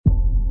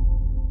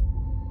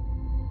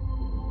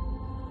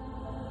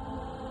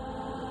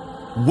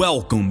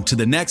Welcome to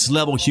the Next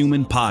Level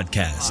Human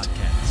podcast.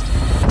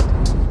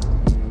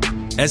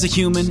 As a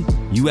human,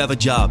 you have a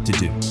job to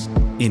do.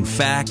 In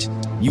fact,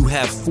 you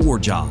have 4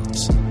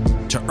 jobs: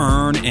 to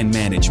earn and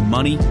manage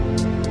money,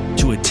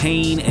 to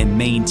attain and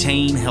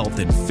maintain health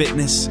and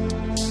fitness,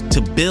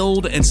 to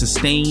build and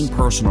sustain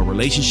personal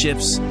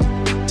relationships,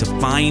 to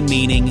find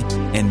meaning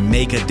and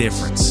make a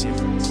difference.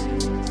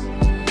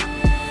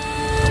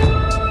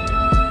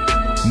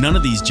 None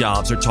of these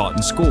jobs are taught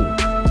in school,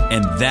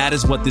 and that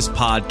is what this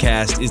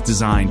podcast is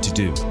designed to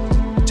do: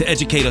 to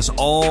educate us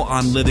all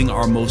on living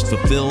our most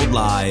fulfilled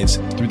lives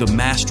through the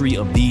mastery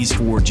of these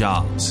 4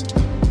 jobs.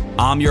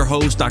 I'm your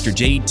host, Dr.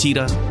 Jade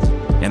Tita,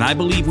 and I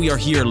believe we are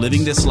here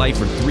living this life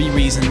for 3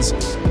 reasons,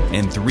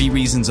 and 3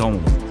 reasons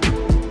only: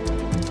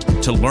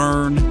 to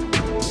learn,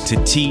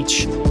 to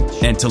teach,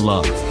 and to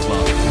love.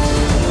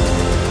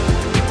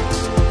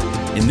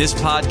 In this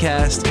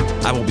podcast,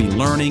 I will be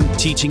learning,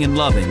 teaching, and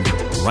loving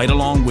right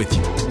along with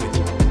you.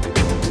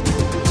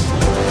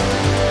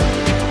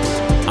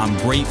 I'm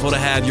grateful to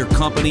have your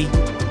company.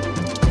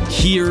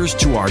 Here's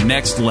to our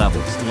next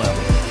level.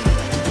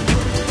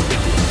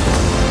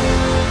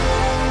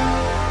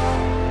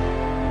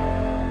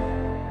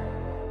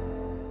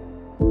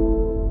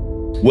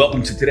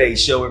 Welcome to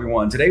today's show,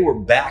 everyone. Today we're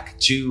back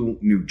to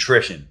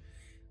nutrition.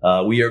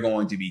 We are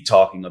going to be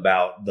talking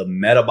about the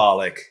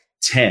Metabolic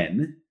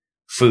 10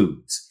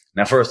 foods.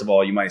 Now, first of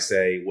all, you might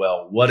say,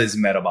 well, what is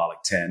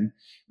Metabolic 10?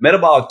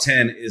 Metabolic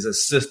 10 is a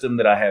system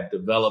that I have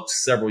developed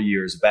several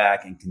years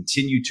back and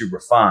continue to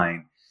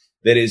refine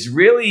that is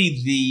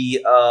really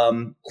the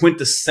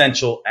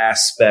quintessential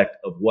aspect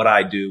of what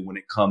I do when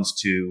it comes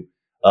to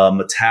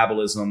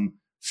metabolism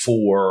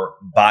for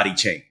body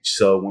change.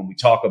 So when we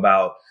talk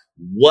about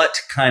what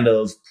kind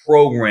of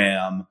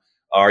program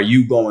are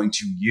you going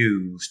to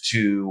use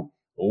to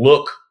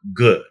look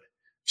good,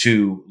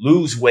 to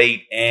lose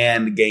weight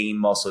and gain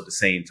muscle at the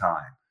same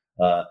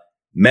time,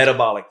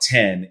 Metabolic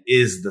 10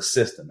 is the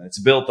system.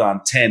 It's built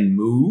on 10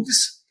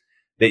 moves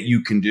that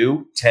you can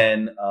do,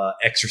 10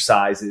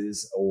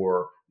 exercises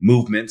or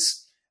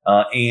movements,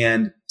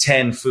 and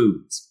 10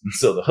 foods.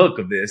 So the hook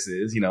of this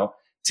is,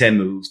 10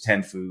 moves,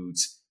 10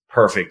 foods,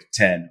 perfect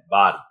 10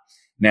 body.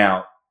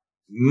 Now,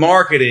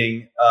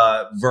 marketing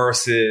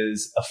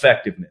versus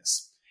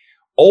effectiveness.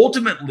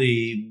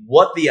 Ultimately,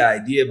 what the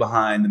idea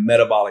behind the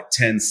Metabolic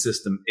 10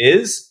 system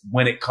is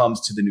when it comes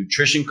to the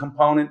nutrition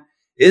component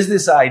is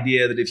this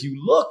idea that if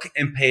you look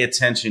and pay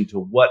attention to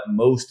what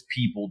most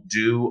people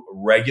do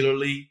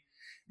regularly,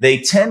 they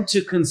tend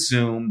to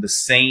consume the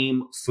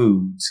same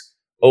foods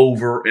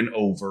over and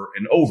over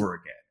and over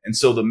again. And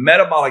so the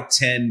Metabolic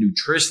 10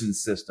 nutrition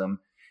system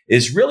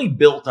is really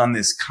built on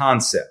this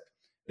concept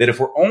that if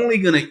we're only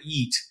going to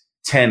eat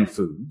 10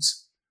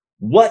 foods,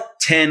 what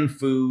 10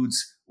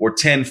 foods or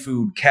 10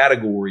 food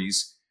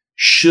categories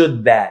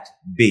should that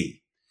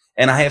be?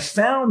 And I have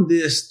found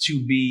this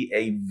to be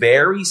a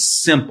very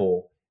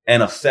simple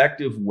and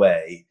effective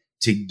way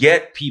to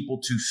get people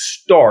to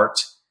start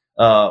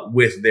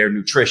with their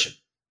nutrition.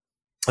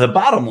 The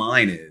bottom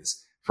line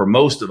is, for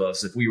most of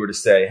us, if we were to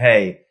say,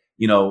 hey,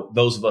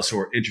 those of us who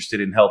are interested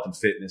in health and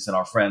fitness and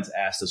our friends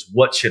asked us,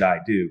 what should I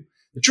do?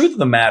 The truth of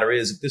the matter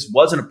is, if this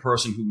wasn't a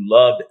person who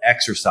loved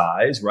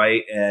exercise,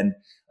 right, and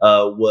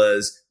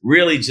was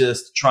really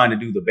just trying to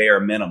do the bare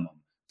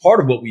minimum,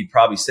 part of what we'd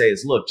probably say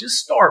is, look, just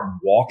start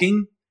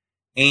walking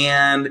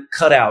and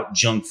cut out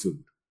junk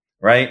food,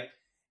 right?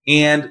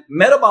 And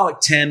Metabolic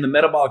 10, the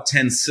Metabolic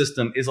 10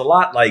 system is a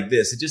lot like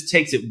this. It just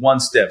takes it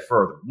one step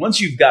further. Once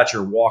you've got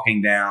your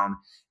walking down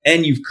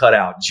and you've cut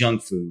out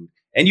junk food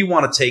and you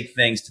want to take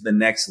things to the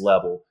next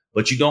level,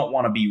 but you don't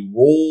want to be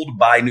rolled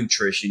by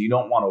nutrition. You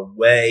don't want to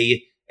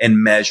weigh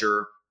and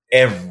measure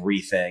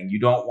everything. You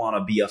don't want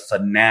to be a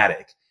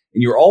fanatic.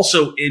 And you're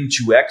also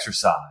into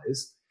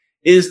exercise.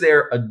 Is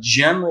there a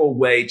general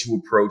way to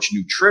approach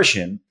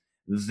nutrition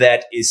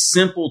that is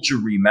simple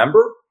to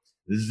remember,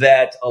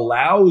 that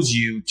allows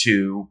you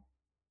to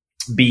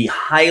be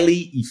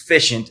highly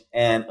efficient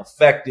and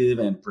effective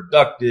and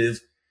productive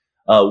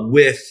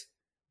with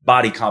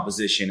body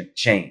composition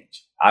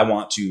change? I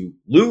want to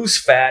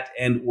lose fat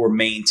and or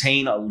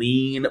maintain a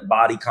lean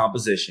body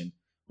composition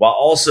while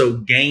also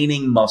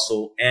gaining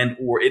muscle and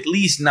or at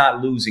least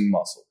not losing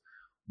muscle.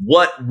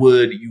 What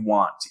would you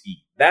want to eat?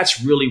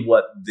 That's really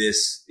what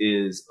this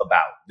is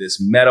about, this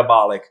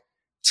Metabolic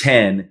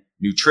 10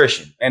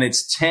 nutrition. And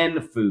it's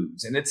 10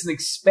 foods. And it's an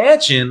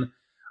expansion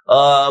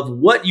of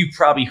what you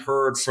probably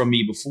heard from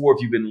me before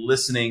if you've been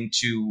listening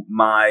to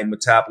my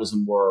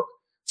metabolism work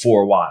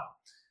for a while.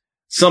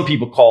 Some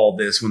people call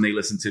this, when they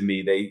listen to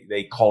me,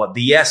 they call it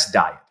the S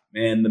diet.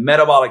 And the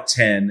Metabolic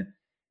 10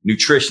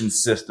 nutrition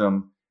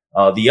system,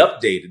 the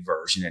updated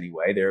version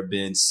anyway, there have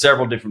been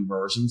several different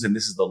versions, and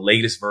this is the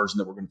latest version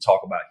that we're going to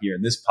talk about here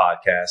in this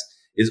podcast,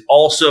 is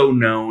also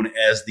known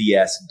as the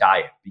S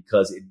diet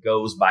because it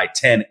goes by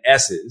 10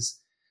 S's,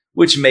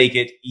 which make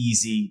it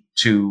easy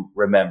to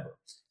remember.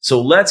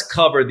 So let's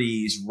cover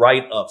these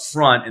right up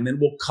front, and then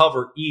we'll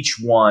cover each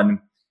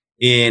one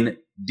in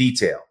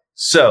detail.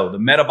 So the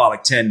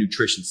Metabolic 10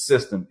 nutrition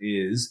system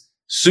is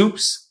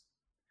soups,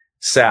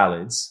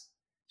 salads,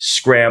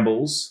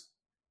 scrambles,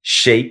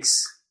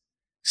 shakes,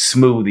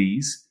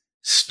 smoothies,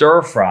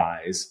 stir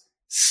fries,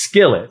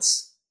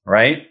 skillets,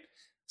 right?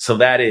 So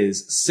that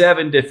is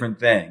 7 different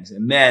things.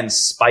 And then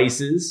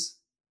spices,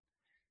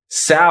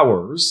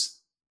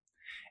 sours,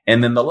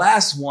 and then the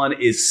last one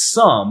is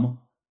some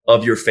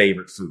of your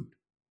favorite food,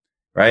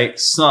 right?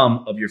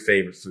 Some of your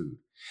favorite food.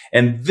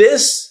 And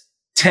this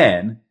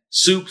 10,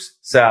 soups,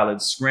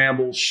 salads,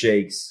 scrambles,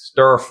 shakes,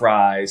 stir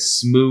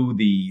fries,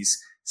 smoothies,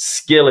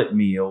 skillet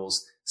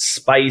meals,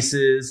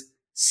 spices,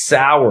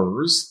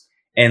 sours,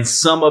 and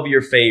some of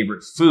your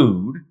favorite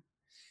food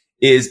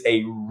is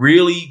a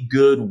really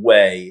good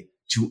way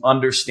to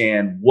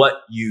understand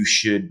what you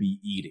should be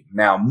eating.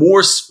 Now,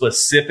 more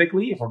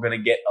specifically, if we're going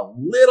to get a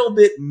little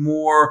bit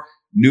more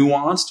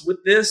nuanced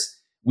with this,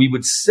 we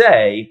would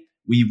say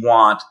we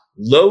want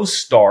low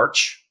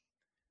starch,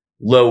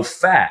 low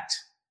fat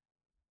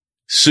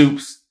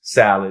soups,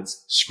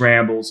 salads,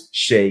 scrambles,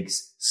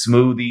 shakes,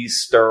 smoothies,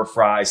 stir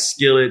fries,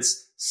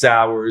 skillets,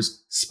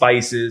 sours,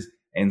 spices,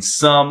 and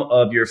some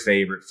of your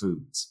favorite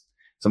foods.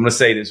 So I'm going to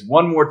say this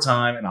one more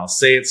time, and I'll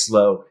say it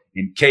slow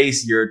in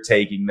case you're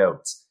taking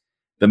notes.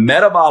 The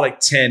Metabolic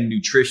 10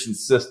 nutrition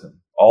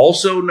system,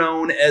 also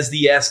known as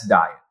the S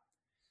diet,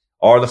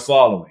 are the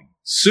following: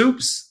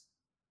 soups,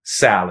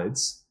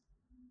 salads,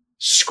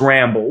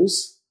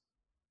 scrambles,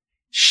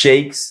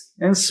 shakes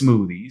and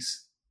smoothies,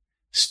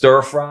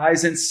 stir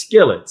fries and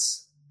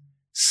skillets,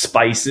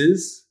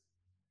 spices,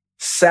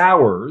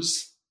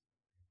 sours,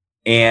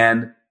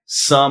 and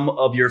some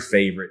of your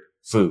favorite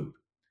food.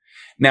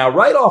 Now,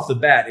 right off the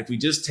bat, if we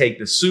just take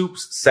the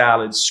soups,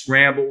 salads,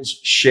 scrambles,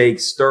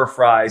 shakes, stir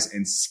fries,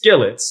 and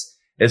skillets,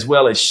 as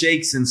well as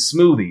shakes and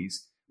smoothies,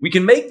 we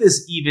can make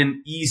this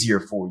even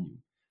easier for you.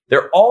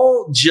 They're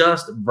all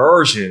just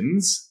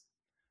versions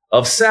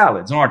of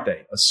salads, aren't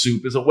they? A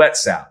soup is a wet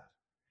salad.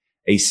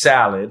 A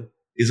salad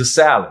is a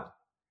salad.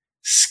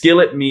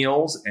 Skillet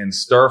meals and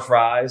stir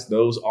fries,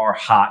 those are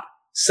hot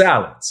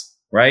salads,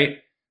 right?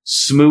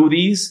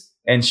 Smoothies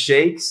and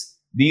shakes,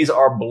 these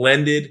are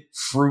blended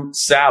fruit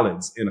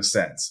salads in a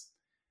sense,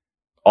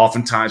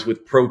 oftentimes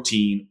with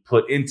protein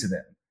put into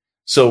them.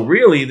 So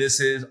really,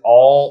 this is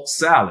all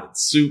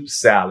salads: soups,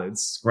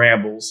 salads,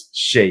 scrambles,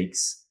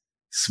 shakes,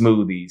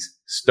 smoothies,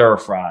 stir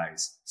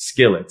fries,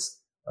 skillets,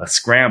 a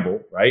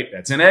scramble, right?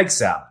 That's an egg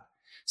salad.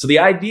 So the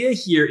idea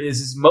here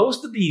is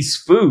most of these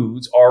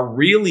foods are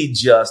really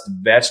just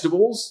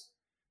vegetables,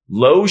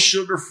 low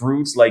sugar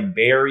fruits like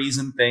berries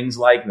and things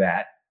like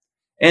that,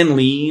 and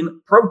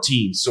lean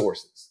protein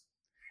sources.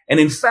 And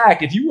in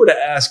fact, if you were to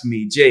ask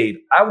me, Jade,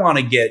 I want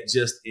to get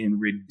just in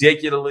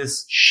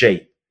ridiculous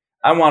shape.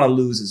 I want to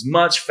lose as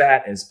much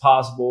fat as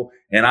possible,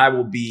 and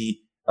I'll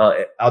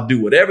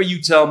do whatever you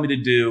tell me to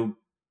do.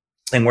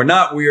 And we're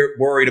not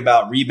worried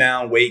about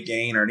rebound, weight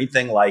gain, or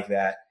anything like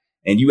that.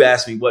 And you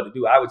ask me what to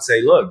do, I would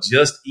say, look,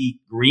 just eat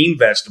green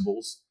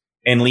vegetables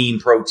and lean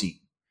protein.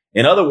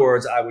 In other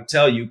words, I would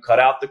tell you, cut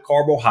out the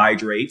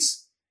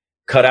carbohydrates,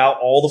 cut out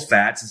all the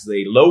fats. It's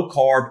a low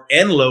carb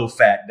and low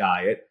fat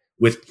diet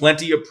with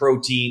plenty of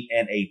protein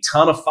and a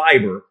ton of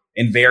fiber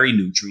and very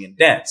nutrient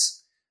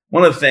dense.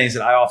 One of the things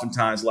that I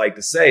oftentimes like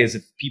to say is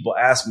if people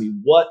ask me,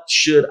 what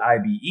should I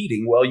be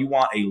eating? Well, you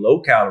want a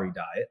low calorie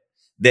diet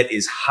that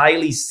is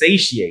highly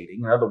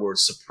satiating. In other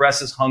words,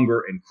 suppresses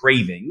hunger and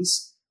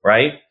cravings,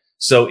 right?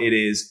 So it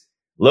is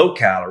low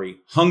calorie,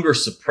 hunger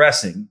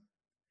suppressing,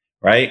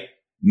 right?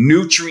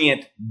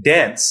 Nutrient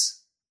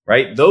dense,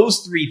 right?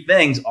 Those 3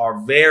 things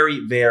are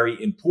very,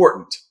 very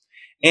important.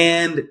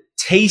 And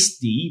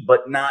tasty,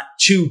 but not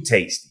too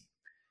tasty.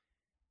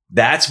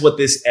 That's what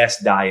this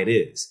S diet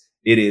is.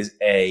 It is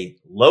a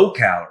low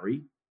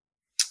calorie,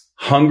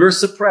 hunger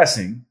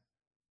suppressing,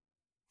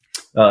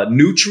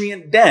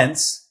 nutrient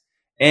dense,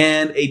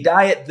 and a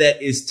diet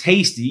that is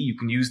tasty. You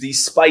can use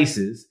these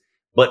spices,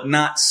 but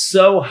not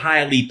so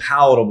highly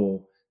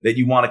palatable that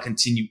you want to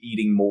continue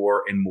eating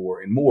more and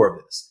more and more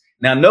of this.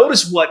 Now,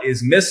 notice what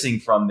is missing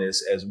from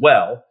this as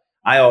well.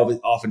 I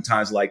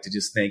oftentimes like to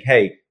just think,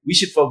 hey, we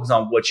should focus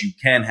on what you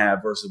can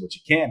have versus what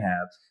you can't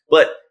have.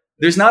 But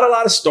there's not a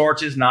lot of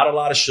starches, not a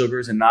lot of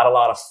sugars, and not a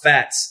lot of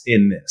fats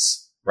in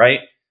this, right?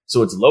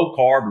 So it's low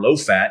carb, low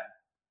fat,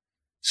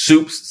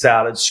 soups,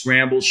 salads,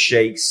 scrambles,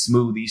 shakes,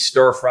 smoothies,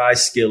 stir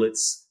fries,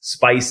 skillets,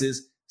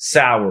 spices,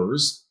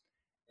 sours,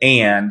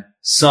 and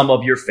some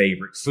of your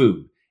favorite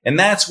food. And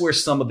that's where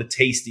some of the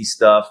tasty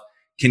stuff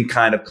can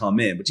kind of come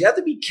in. But you have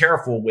to be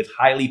careful with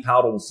highly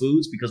palatable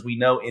foods because we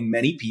know in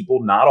many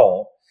people, not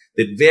all,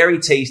 that very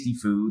tasty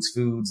foods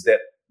that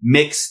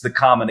mix the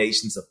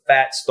combinations of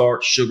fat,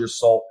 starch, sugar,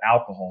 salt,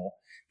 alcohol,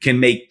 can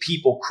make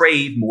people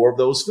crave more of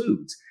those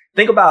foods.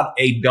 Think about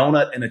a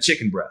donut and a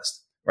chicken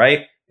breast,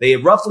 right? They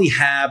roughly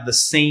have the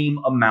same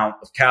amount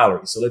of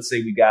calories. So let's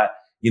say we got,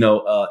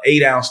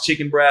 8-ounce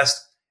chicken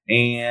breast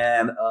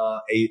and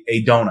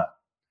a donut.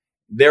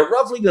 They're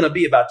roughly going to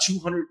be about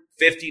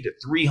 250 to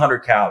 300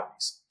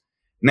 calories.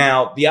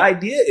 Now, the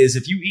idea is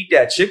if you eat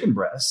that chicken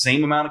breast,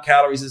 same amount of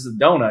calories as the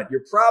donut,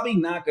 you're probably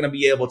not going to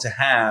be able to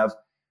have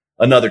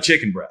another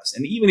chicken breast.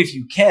 And even if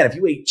you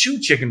ate 2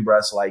 chicken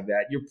breasts like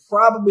that, you're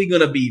probably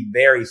going to be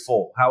very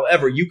full.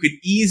 However, you could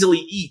easily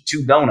eat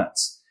 2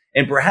 donuts.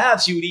 And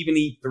perhaps you would even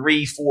eat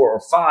 3, 4, or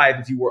 5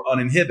 if you were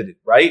uninhibited,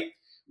 right?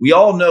 We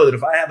all know that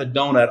if I have a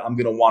donut, I'm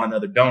going to want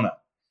another donut.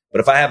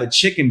 But if I have a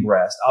chicken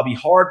breast, I'll be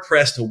hard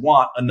pressed to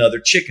want another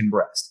chicken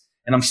breast.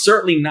 And I'm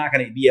certainly not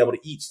going to be able to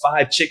eat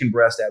 5 chicken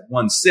breasts at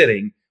one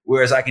sitting,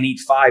 whereas I can eat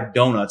 5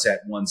 donuts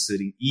at one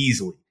sitting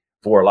easily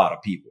for a lot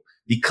of people.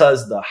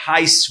 Because the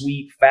high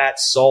sweet, fat,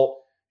 salt,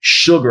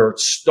 sugar,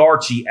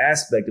 starchy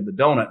aspect of the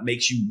donut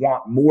makes you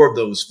want more of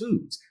those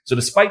foods. So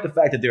despite the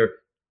fact that they're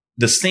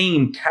the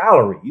same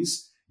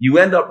calories, you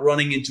end up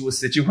running into a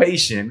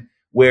situation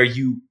where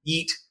you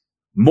eat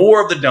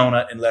more of the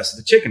donut and less of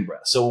the chicken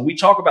breast. So when we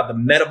talk about the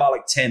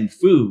metabolic 10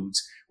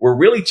 foods, we're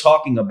really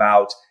talking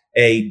about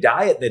a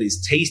diet that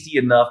is tasty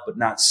enough, but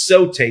not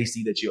so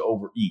tasty that you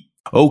overeat.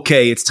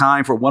 Okay, it's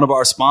time for one of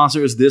our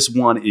sponsors. This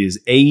one is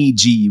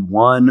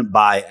AG1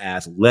 by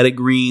Athletic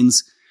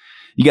Greens.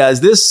 You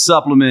guys, this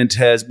supplement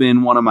has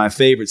been one of my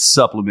favorite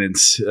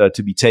supplements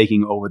to be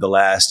taking over the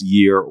last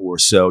year or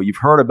so. You've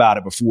heard about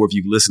it before if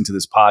you've listened to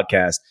this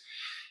podcast.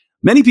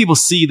 Many people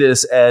see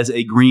this as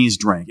a greens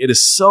drink. It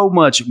is so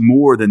much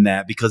more than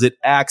that because it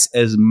acts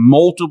as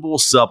multiple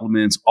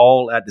supplements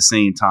all at the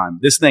same time.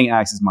 This thing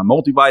acts as my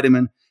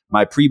multivitamin,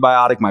 my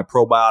prebiotic, my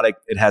probiotic.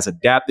 It has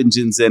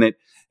adaptogens in it.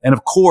 And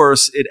of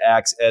course, it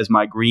acts as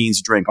my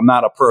greens drink. I'm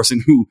not a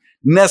person who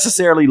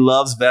necessarily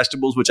loves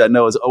vegetables, which I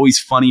know is always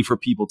funny for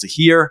people to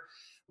hear.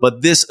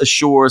 But this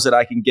assures that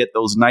I can get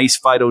those nice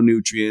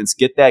phytonutrients,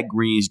 get that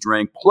greens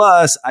drink.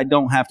 Plus, I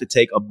don't have to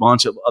take a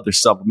bunch of other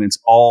supplements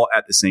all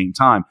at the same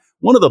time.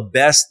 One of the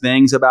best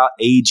things about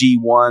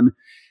AG1,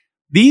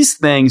 these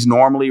things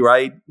normally,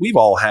 right? We've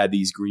all had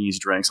these greens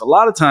drinks. A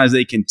lot of times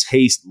they can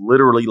taste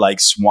literally like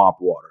swamp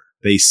water.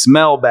 They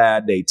smell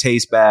bad. They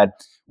taste bad.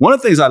 One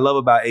of the things I love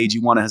about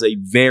AG1, it has a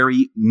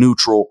very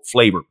neutral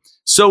flavor.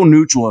 So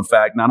neutral, in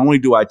fact, not only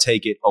do I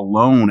take it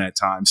alone at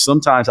times,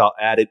 sometimes I'll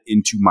add it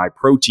into my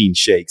protein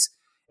shakes,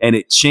 and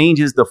it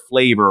changes the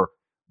flavor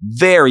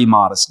very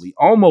modestly,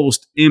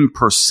 almost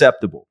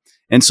imperceptible.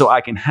 And so I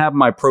can have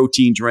my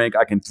protein drink.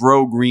 I can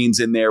throw greens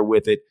in there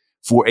with it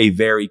for a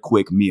very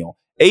quick meal.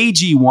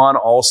 AG1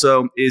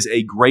 also is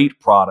a great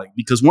product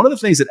because one of the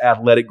things that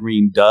Athletic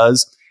Green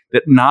does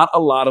that not a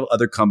lot of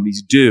other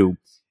companies do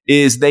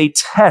is they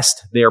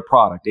test their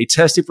product. They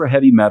test it for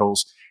heavy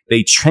metals.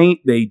 They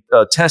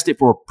test it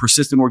for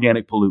persistent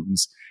organic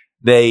pollutants.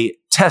 They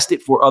test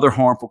it for other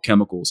harmful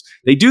chemicals.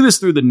 They do this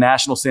through the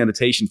National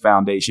Sanitation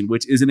Foundation,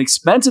 which is an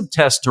expensive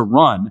test to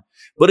run,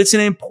 but it's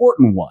an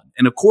important one.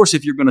 And of course,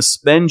 if you're going to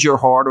spend your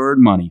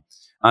hard-earned money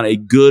on a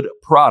good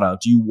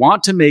product, you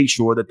want to make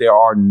sure that there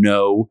are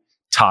no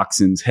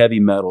toxins, heavy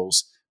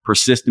metals,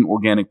 persistent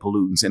organic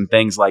pollutants, and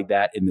things like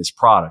that in this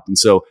product. And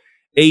so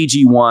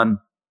AG1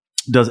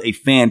 does a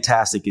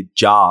fantastic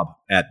job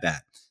at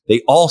that.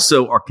 They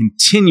also are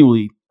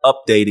continually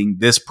updating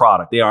this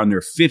product. They are in their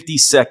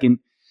 52nd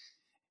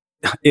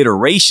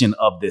iteration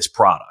of this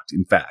product,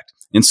 in fact.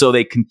 And so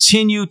they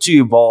continue to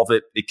evolve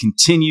it. It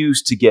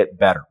continues to get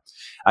better.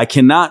 I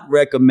cannot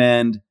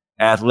recommend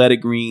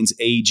Athletic Greens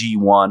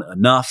AG1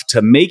 enough.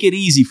 To make it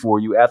easy for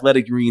you,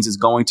 Athletic Greens is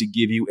going to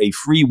give you a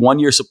free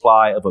 1-year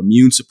supply of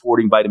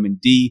immune-supporting vitamin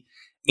D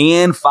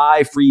and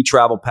 5 free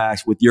travel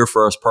packs with your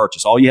first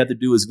purchase. All you have to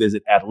do is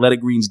visit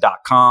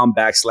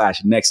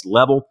athleticgreens.com/next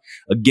level.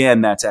 Again,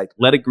 that's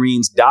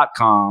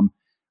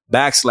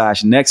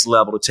athleticgreens.com/next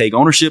level to take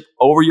ownership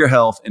over your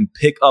health and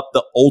pick up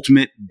the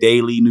ultimate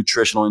daily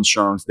nutritional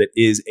insurance that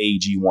is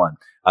AG1.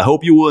 I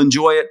hope you will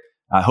enjoy it.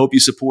 I hope you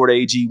support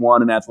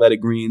AG1 and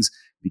Athletic Greens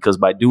because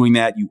by doing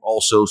that, you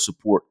also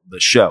support the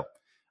show.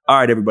 All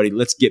right, everybody,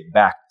 let's get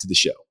back to the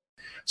show.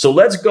 So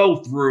let's go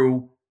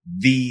through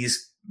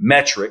these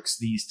metrics,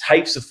 these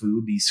types of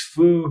food, these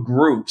food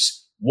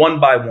groups, one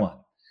by one.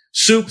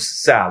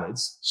 Soups,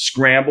 salads,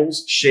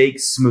 scrambles,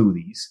 shakes,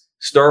 smoothies,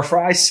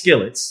 stir-fry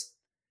skillets,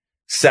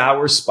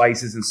 sour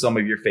spices, and some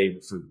of your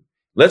favorite food.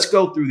 Let's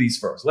go through these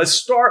first. Let's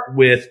start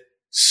with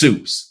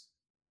soups.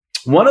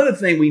 One of the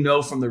things we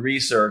know from the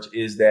research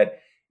is that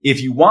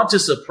if you want to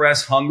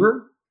suppress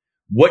hunger,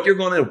 what you're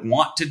going to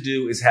want to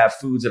do is have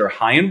foods that are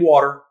high in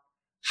water,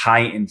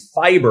 high in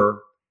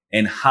fiber,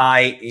 and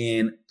high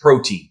in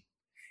protein.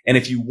 And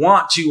if you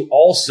want to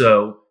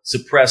also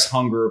suppress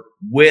hunger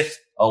with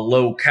a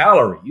low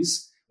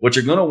calories, what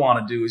you're going to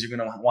want to do is you're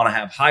going to want to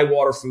have high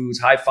water foods,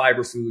 high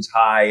fiber foods,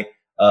 high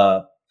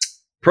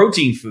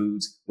protein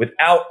foods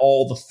without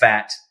all the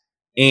fat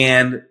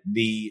and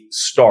the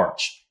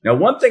starch. Now,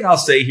 one thing I'll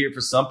say here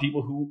for some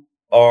people who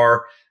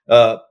are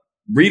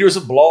readers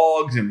of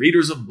blogs and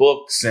readers of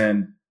books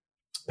and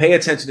pay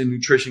attention to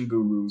nutrition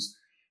gurus,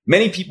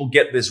 many people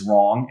get this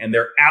wrong, and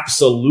they're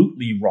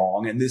absolutely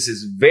wrong. And this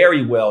is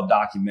very well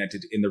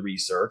documented in the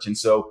research. And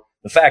so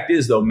the fact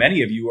is, though,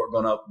 many of you are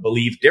going to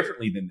believe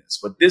differently than this,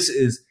 but this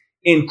is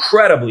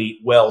incredibly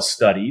well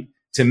studied.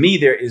 To me,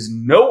 there is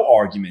no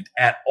argument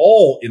at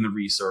all in the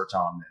research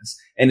on this.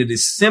 And it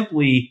is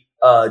simply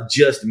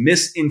just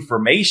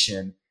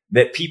misinformation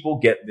that people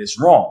get this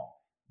wrong.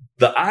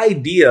 The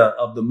idea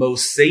of the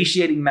most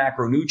satiating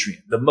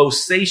macronutrient, the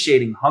most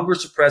satiating hunger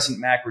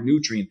suppressing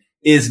macronutrient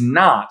is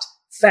not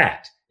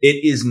fat.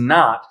 It is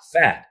not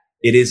fat.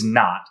 It is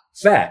not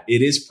fat.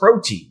 It is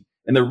protein.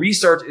 And the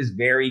research is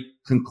very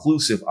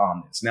conclusive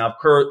on this. Now, of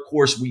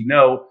course, we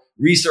know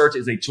research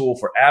is a tool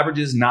for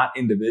averages, not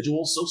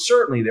individuals. So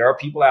certainly there are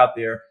people out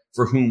there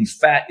for whom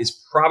fat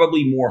is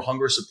probably more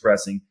hunger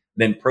suppressing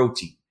than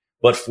protein.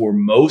 But for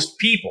most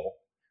people,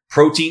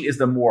 protein is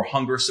the more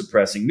hunger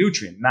suppressing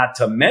nutrient. Not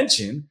to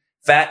mention,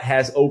 fat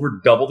has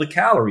over double the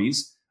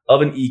calories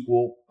of an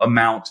equal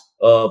amount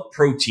of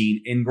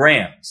protein in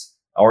grams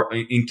or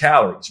in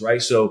calories,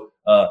 right? So,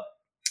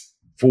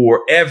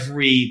 for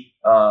every,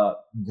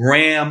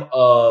 gram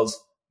of,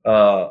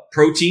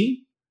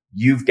 protein,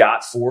 you've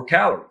got 4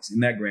 calories in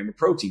that gram of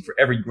protein. For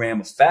every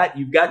gram of fat,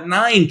 you've got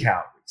 9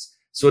 calories.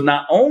 So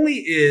not only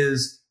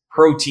is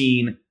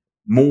protein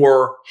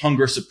more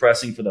hunger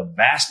suppressing for the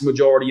vast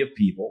majority of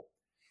people,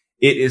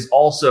 it is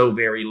also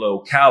very low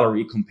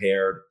calorie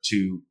compared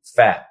to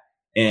fat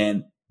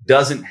and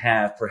doesn't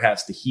have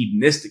perhaps the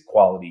hedonistic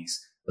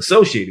qualities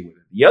associated with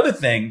it. The other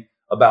thing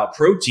about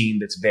protein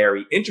that's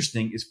very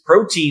interesting is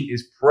protein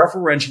is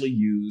preferentially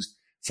used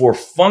for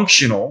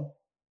functional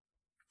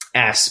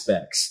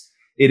aspects.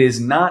 It is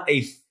not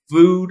a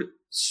food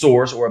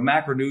source or a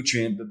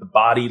macronutrient that the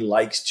body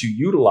likes to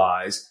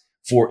utilize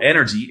for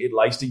energy. It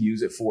likes to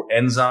use it for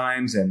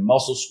enzymes and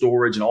muscle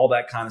storage and all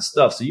that kind of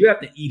stuff. So you have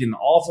to eat an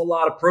awful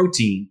lot of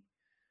protein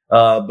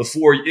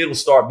before it'll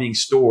start being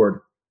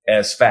stored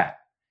as fat.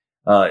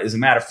 As a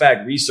matter of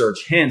fact,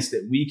 research hints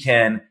that we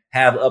can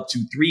have up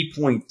to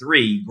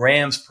 3.3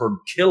 grams per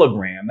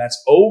kilogram.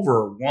 That's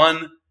over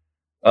 1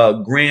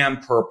 gram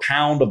per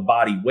pound of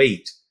body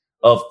weight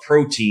of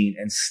protein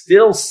and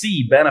still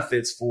see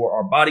benefits for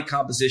our body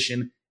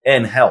composition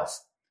and health.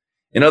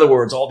 In other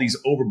words, all these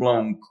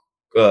overblown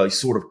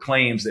sort of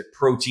claims that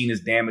protein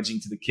is damaging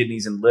to the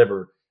kidneys and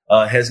liver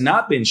has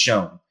not been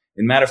shown.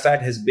 In matter of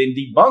fact, has been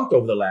debunked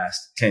over the last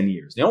 10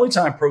 years. The only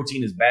time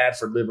protein is bad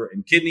for liver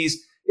and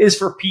kidneys is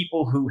for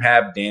people who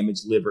have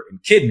damaged liver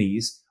and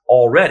kidneys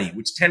already,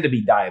 which tend to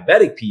be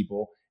diabetic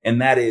people.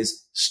 And that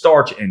is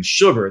starch and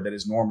sugar that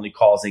is normally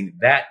causing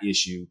that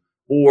issue,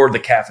 or the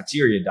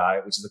cafeteria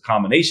diet, which is a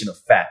combination of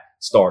fat,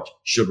 starch,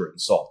 sugar, and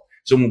salt.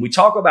 So when we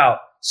talk about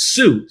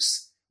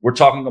soups, we're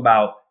talking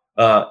about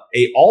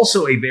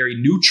also a very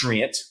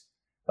nutrient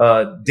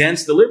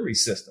dense delivery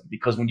system,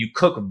 because when you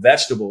cook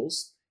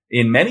vegetables,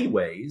 in many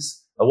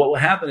ways, what will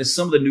happen is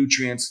some of the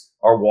nutrients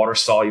are water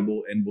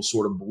soluble and will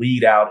sort of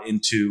bleed out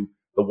into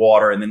the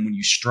water. And then when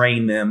you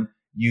strain them,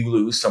 you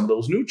lose some of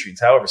those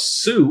nutrients. However,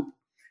 soup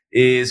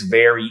is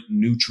very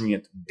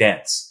nutrient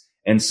dense.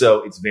 And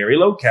so it's very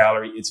low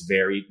calorie. It's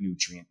very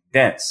nutrient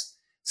dense.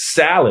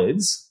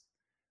 Salads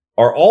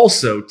are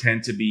also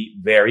tend to be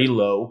very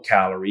low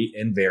calorie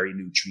and very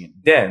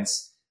nutrient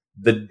dense.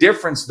 The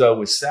difference though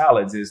with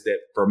salads is that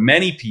for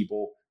many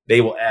people, they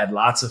will add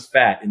lots of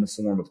fat in the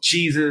form of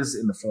cheeses,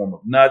 in the form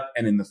of nut,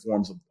 and in the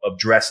forms of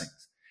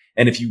dressings.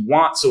 And if you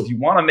want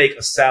to make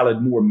a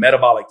salad more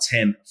Metabolic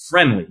 10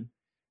 friendly,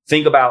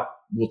 think about,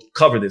 we'll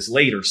cover this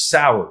later,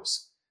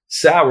 sours.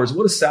 Sours,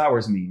 what do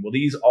sours mean? Well,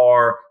 these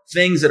are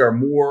things that are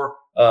more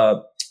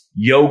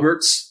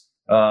yogurts,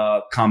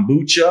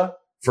 kombucha,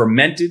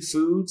 fermented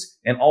foods,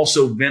 and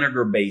also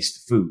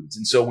vinegar-based foods.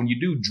 And so when you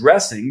do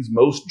dressings,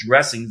 most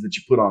dressings that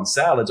you put on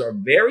salads are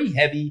very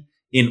heavy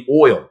in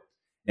oil.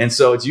 And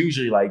so it's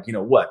usually like,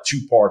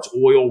 2 parts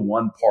oil,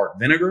 1 part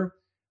vinegar.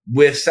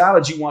 With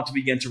salads, you want to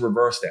begin to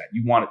reverse that.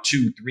 You want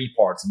it 2-3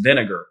 parts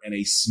vinegar and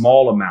a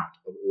small amount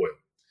of oil.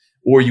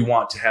 Or you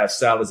want to have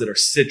salads that are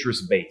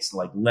citrus-based,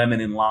 like lemon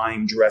and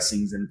lime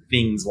dressings and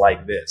things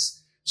like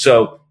this.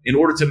 So in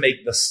order to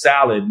make the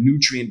salad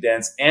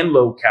nutrient-dense and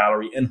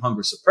low-calorie and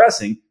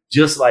hunger-suppressing,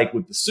 just like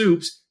with the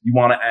soups, you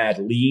want to add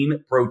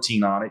lean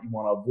protein on it. You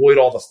want to avoid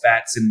all the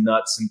fats and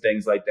nuts and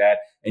things like that.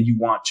 And you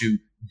want to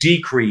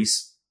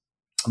decrease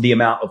the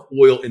amount of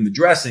oil in the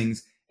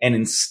dressings and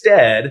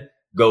instead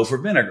go for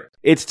vinegar.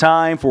 It's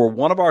time for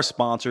one of our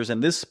sponsors,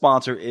 and this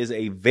sponsor is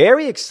a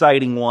very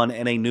exciting one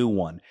and a new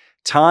one.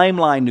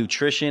 Timeline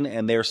Nutrition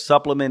and their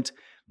supplement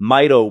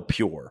Mito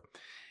Pure.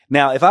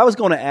 Now, if I was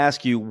going to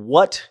ask you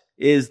what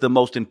is the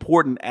most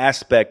important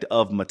aspect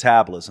of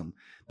metabolism,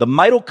 the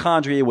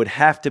mitochondria would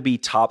have to be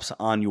tops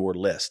on your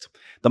list.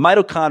 The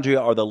mitochondria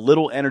are the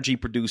little energy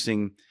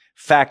producing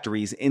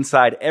factories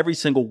inside every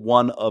single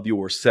one of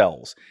your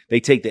cells.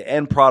 They take the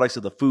end products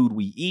of the food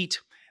we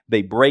eat,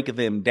 they break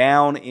them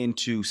down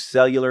into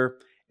cellular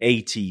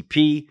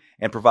ATP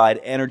and provide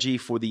energy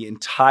for the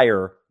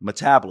entire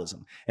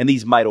metabolism. And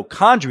these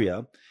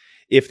mitochondria,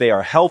 if they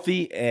are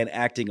healthy and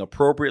acting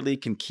appropriately,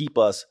 can keep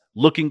us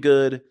looking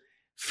good,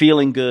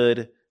 feeling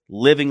good,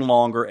 living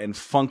longer, and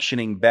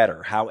functioning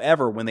better.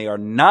 However, when they are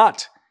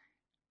not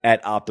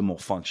at optimal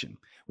function,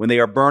 when they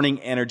are burning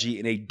energy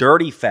in a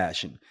dirty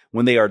fashion,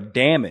 when they are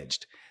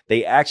damaged,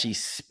 they actually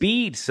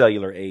speed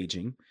cellular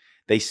aging.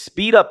 They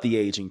speed up the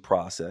aging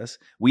process.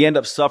 We end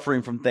up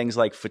suffering from things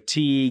like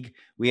fatigue.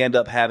 We end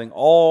up having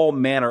all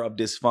manner of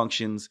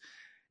dysfunctions,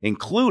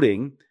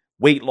 including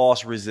weight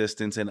loss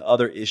resistance and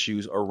other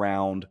issues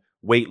around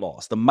weight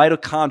loss. The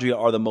mitochondria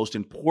are the most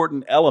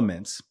important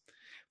elements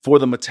for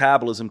the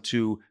metabolism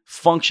to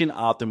function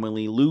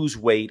optimally, lose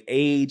weight,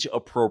 age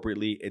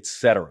appropriately,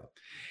 etc.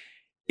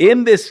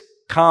 In this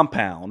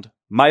compound,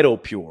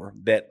 MitoPure,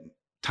 that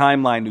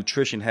Timeline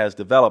Nutrition has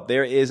developed,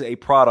 there is a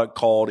product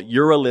called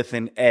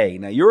urolithin A.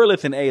 Now,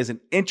 urolithin A is an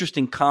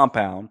interesting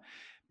compound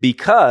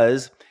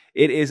because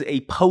it is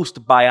a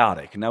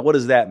postbiotic. Now, what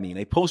does that mean?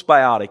 A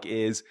postbiotic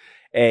is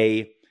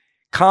a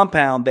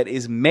compound that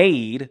is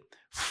made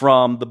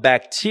from the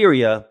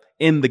bacteria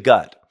in the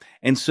gut.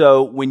 And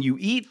so when you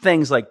eat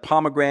things like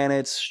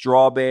pomegranates,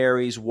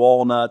 strawberries,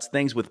 walnuts,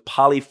 things with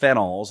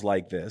polyphenols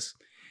like this,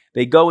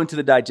 they go into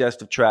the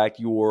digestive tract.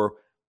 Your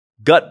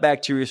gut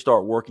bacteria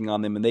start working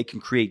on them and they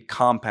can create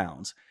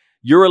compounds.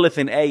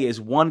 Urolithin A is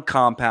one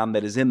compound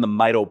that is in the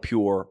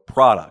MitoPure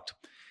product.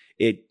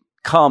 It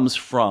comes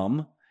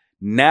from,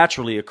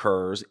 naturally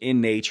occurs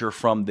in nature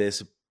from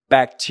this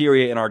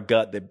bacteria in our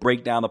gut that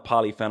break down the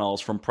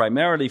polyphenols from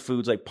primarily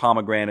foods like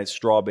pomegranates,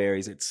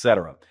 strawberries,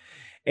 etc.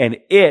 And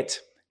it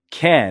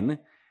can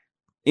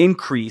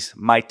increase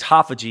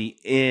mitophagy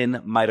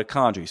in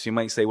mitochondria. So you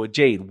might say, well,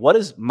 Jade, what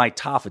is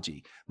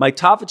mitophagy?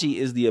 Mitophagy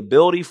is the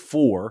ability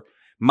for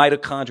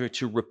mitochondria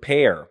to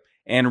repair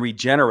and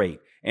regenerate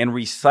and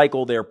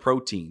recycle their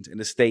proteins and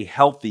to stay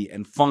healthy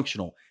and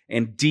functional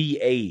and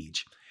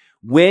de-age.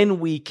 When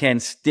we can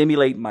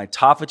stimulate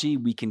mitophagy,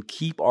 we can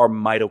keep our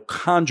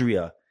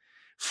mitochondria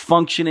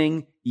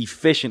functioning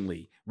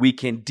efficiently. We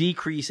can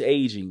decrease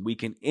aging. We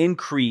can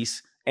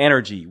increase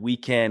energy. We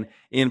can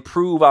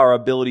improve our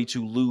ability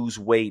to lose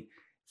weight,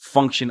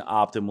 function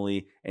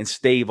optimally, and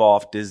stave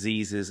off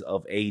diseases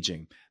of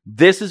aging.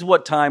 This is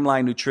what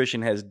Timeline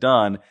Nutrition has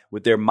done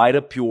with their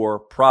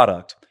MitoPure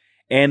product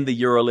and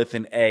the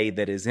urolithin A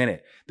that is in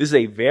it. This is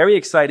a very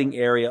exciting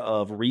area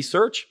of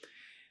research.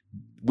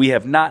 We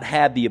have not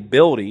had the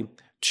ability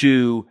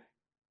to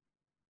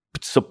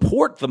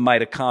support the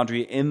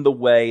mitochondria in the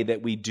way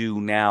that we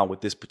do now with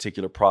this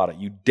particular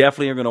product. You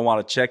definitely are going to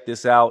want to check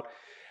this out.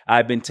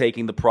 I've been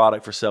taking the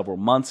product for several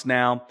months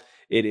now.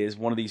 It is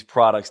one of these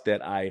products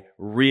that I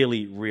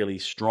really, really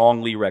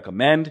strongly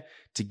recommend.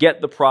 To get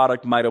the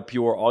product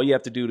MitoPure, all you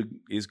have to do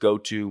is go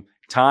to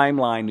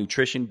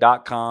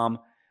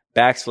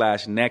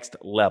timelinenutrition.com/next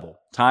level.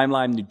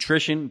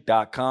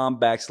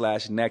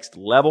 timelinenutrition.com/next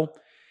level.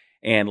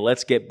 And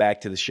let's get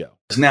back to the show.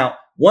 Now,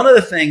 one of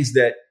the things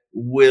that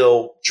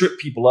will trip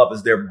people up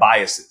is their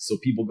biases. So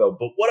people go,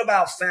 but what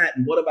about fat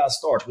and what about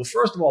starch? Well,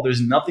 first of all,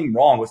 there's nothing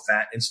wrong with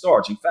fat and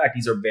starch. In fact,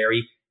 these are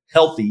very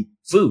healthy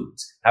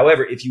foods.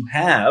 However, if you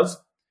have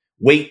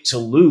weight to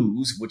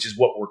lose, which is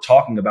what we're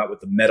talking about with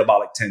the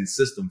Metabolic 10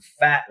 system,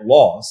 fat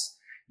loss,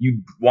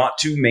 you want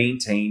to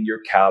maintain your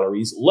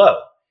calories low.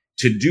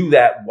 To do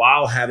that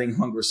while having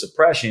hunger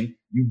suppression,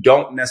 you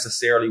don't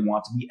necessarily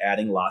want to be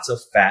adding lots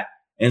of fat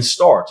and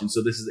starch. And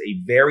so this is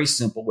a very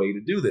simple way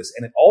to do this.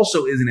 And it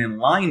also is in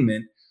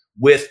alignment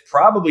with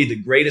probably the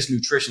greatest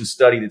nutrition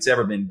study that's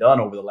ever been done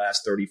over the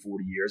last 30,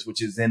 40 years,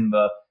 which is in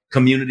the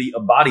community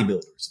of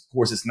bodybuilders. Of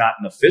course, it's not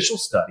an official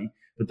study,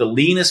 but the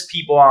leanest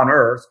people on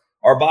earth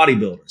are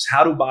bodybuilders.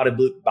 How do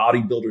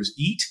bodybuilders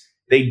eat?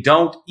 They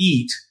don't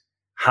eat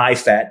high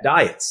fat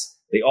diets.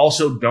 They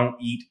also don't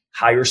eat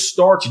higher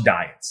starch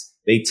diets.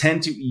 They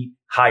tend to eat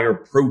higher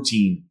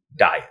protein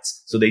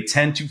diets. So they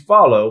tend to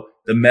follow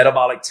the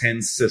Metabolic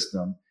 10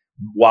 system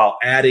while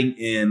adding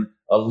in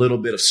a little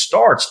bit of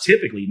starch,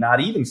 typically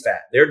not even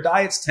fat. Their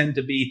diets tend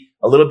to be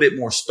a little bit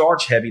more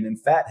starch heavy than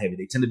fat heavy.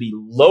 They tend to be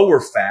lower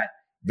fat,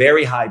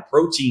 very high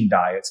protein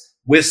diets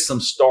with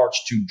some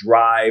starch to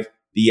drive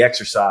the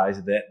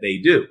exercise that they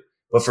do.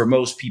 But for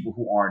most people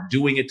who aren't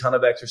doing a ton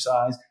of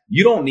exercise,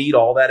 you don't need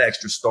all that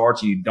extra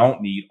starch and you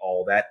don't need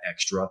all that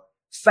extra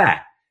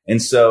fat. And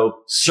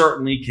so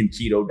certainly can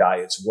keto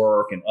diets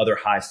work and other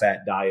high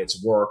fat diets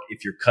work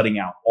if you're cutting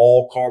out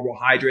all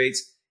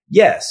carbohydrates?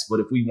 Yes, but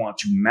if we want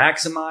to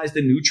maximize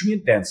the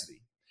nutrient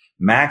density,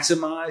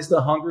 maximize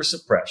the hunger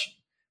suppression,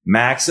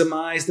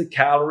 maximize the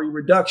calorie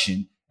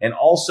reduction, and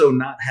also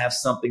not have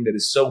something that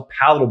is so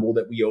palatable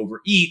that we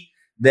overeat,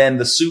 then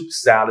the soup,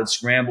 salad,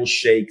 scrambled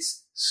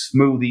shakes,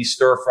 smoothies,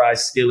 stir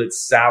fries,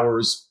 skillets,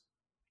 sours,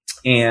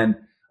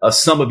 and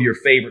some of your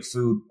favorite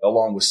food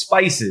along with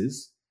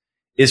spices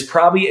is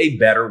probably a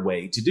better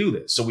way to do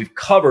this. So we've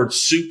covered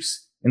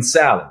soups and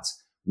salads.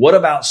 What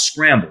about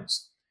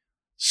scrambles?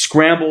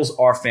 Scrambles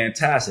are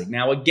fantastic.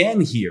 Now, again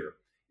here,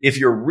 if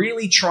you're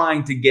really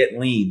trying to get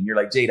lean, and you're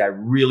like, Jade, I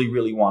really,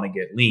 really want to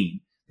get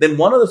lean, then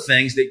one of the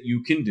things that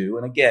you can do,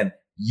 and again,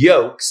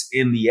 yolks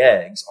in the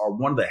eggs are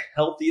one of the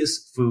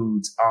healthiest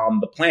foods on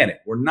the planet.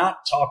 We're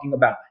not talking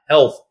about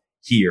health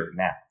here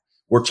now.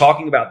 We're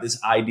talking about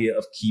this idea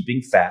of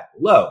keeping fat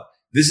low.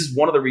 This is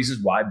one of the reasons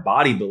why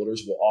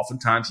bodybuilders will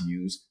oftentimes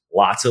use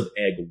lots of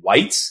egg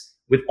whites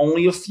with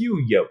only a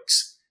few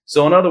yolks.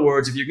 So in other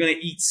words, if you're going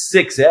to eat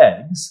 6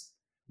 eggs,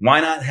 Why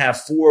not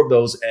have 4 of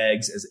those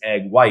eggs as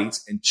egg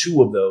whites and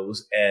 2 of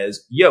those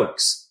as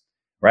yolks,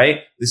 right?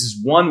 This is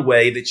one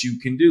way that you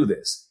can do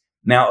this.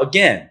 Now,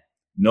 again,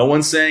 no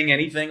one's saying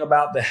anything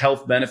about the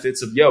health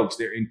benefits of yolks.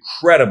 They're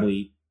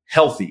incredibly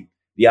healthy.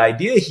 The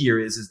idea here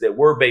is that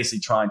we're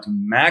basically trying to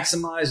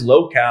maximize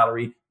low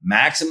calorie,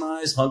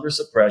 maximize hunger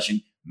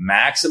suppression,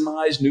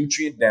 maximize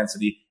nutrient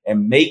density,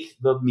 and make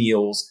the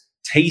meals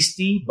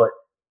tasty, but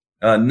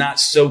not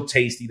so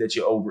tasty that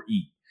you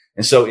overeat.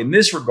 And so in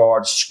this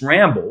regard,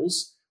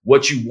 scrambles,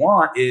 what you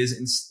want is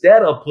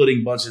instead of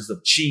putting bunches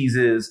of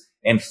cheeses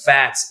and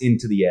fats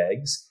into the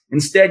eggs,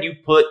 instead you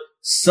take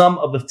some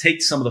of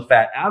the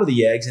fat out of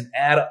the eggs and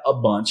add a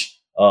bunch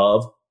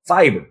of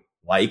fiber,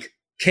 like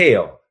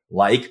kale,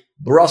 like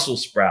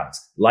Brussels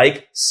sprouts,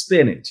 like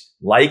spinach,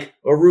 like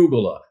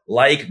arugula,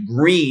 like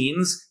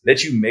greens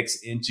that you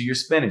mix into your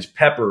spinach,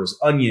 peppers,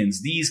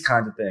 onions, these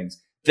kinds of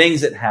things.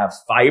 Things that have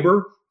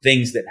fiber,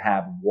 things that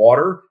have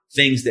water,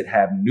 things that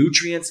have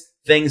nutrients,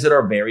 things that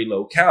are very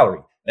low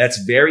calorie. That's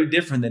very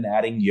different than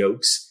adding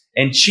yolks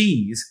and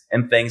cheese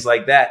and things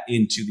like that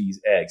into these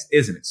eggs,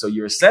 isn't it? So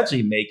you're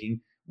essentially making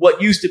what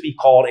used to be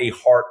called a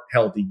heart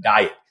healthy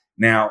diet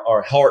now,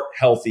 or heart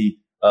healthy,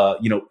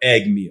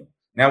 egg meal.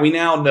 Now we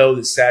now know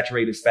that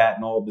saturated fat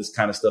and all of this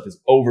kind of stuff is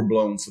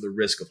overblown for the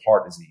risk of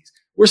heart disease.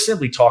 We're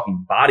simply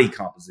talking body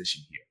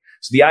composition here.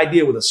 So the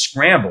idea with a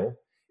scramble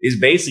is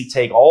basically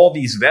take all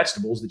these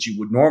vegetables that you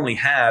would normally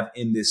have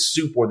in this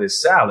soup or this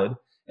salad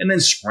and then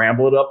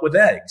scramble it up with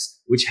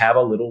eggs, which have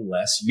a little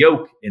less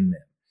yolk in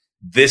them.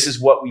 This is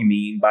what we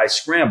mean by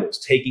scrambles,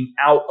 taking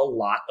out a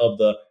lot of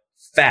the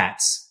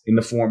fats in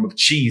the form of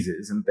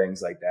cheeses and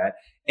things like that.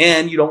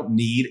 And you don't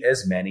need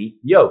as many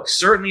yolks.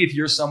 Certainly, if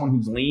you're someone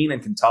who's lean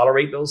and can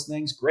tolerate those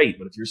things, great.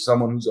 But if you're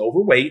someone who's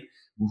overweight,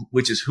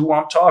 which is who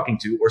I'm talking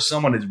to, or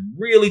someone is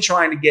really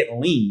trying to get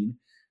lean,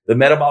 the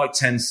Metabolic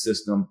 10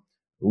 system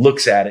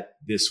looks at it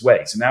this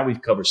way. So now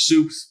we've covered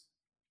soups,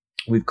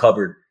 we've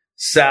covered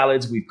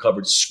salads, we've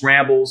covered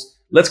scrambles.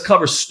 Let's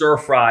cover stir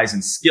fries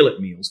and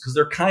skillet meals because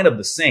they're kind of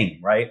the same,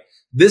 right?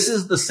 This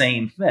is the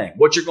same thing.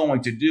 What you're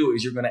going to do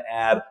is you're going to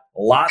add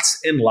lots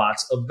and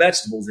lots of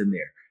vegetables in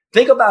there.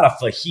 Think about a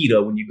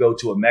fajita when you go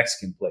to a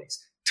Mexican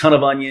place. Ton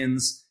of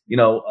onions,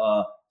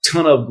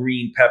 ton of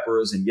green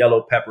peppers and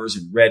yellow peppers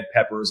and red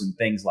peppers and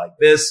things like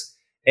this.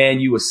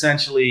 And you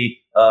essentially,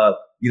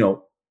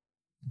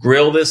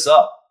 grill this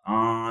up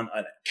on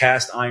a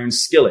cast iron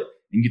skillet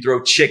and you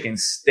throw chicken,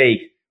 steak,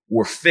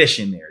 or fish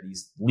in there,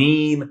 these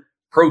lean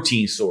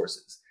protein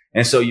sources.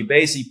 And so you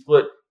basically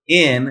put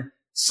in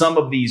some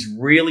of these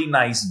really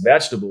nice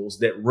vegetables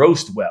that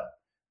roast well.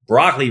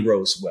 Broccoli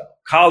roasts well.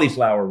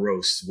 Cauliflower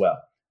roasts well.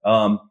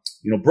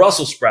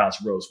 Brussels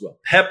sprouts roast well.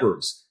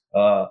 Peppers,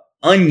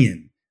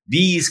 onion,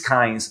 these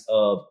kinds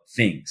of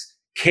things.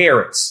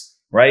 Carrots,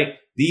 right?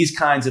 These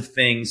kinds of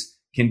things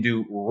can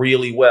do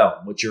really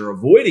well. What you're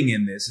avoiding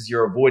in this is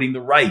you're avoiding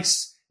the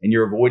rice and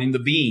you're avoiding the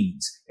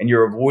beans and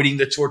you're avoiding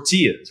the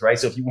tortillas, right?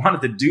 So if you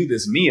wanted to do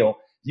this meal,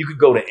 you could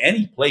go to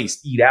any place,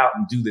 eat out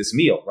and do this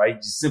meal, right?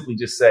 You simply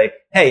just say,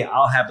 hey,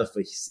 I'll have the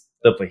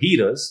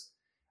fajitas.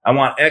 I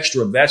want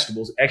extra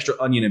vegetables, extra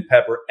onion and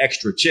pepper,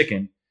 extra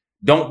chicken.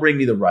 Don't bring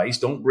me the rice.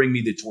 Don't bring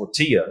me the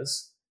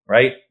tortillas,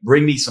 right?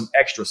 Bring me some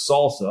extra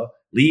salsa.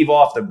 Leave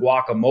off the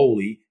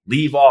guacamole.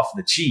 Leave off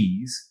the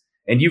cheese.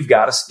 And you've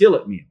got a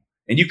skillet meal.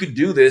 And you could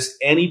do this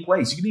any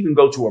place. You could even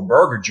go to a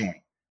burger joint,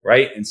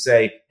 right? And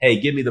say, hey,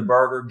 give me the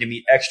burger. Give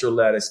me extra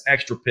lettuce,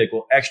 extra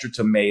pickle, extra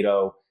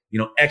tomato,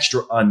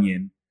 extra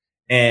onion.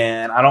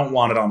 And I don't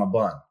want it on a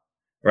bun,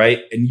 right?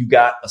 And you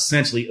got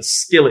essentially a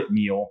skillet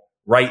meal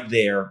right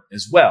there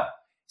as well.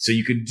 So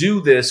you could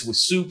do this with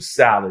soups,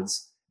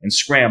 salads, and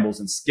scrambles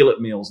and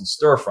skillet meals and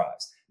stir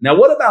fries. Now,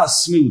 what about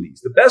smoothies?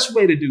 The best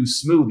way to do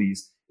smoothies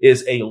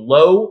is a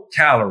low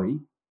calorie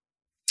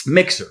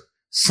mixer,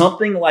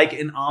 something like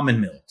an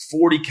almond milk,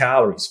 40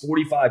 calories,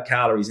 45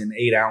 calories in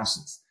 8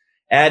 ounces.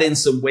 Add in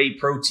some whey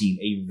protein,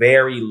 a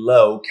very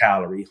low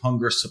calorie,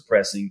 hunger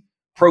suppressing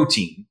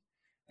protein.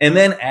 And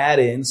then add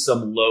in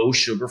some low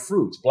sugar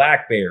fruits,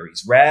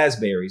 blackberries,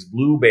 raspberries,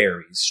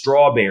 blueberries,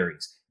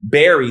 strawberries.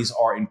 Berries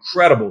are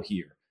incredible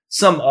here.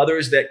 Some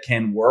others that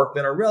can work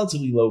that are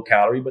relatively low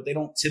calorie, but they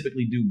don't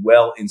typically do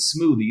well in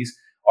smoothies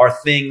are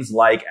things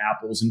like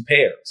apples and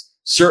pears.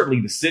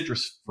 Certainly the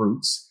citrus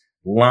fruits,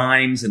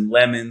 limes and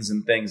lemons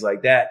and things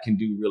like that can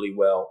do really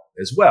well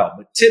as well.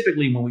 But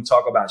typically when we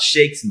talk about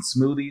shakes and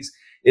smoothies,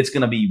 it's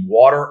going to be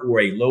water or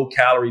a low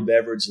calorie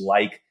beverage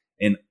like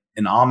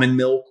an almond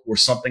milk or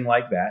something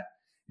like that.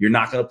 You're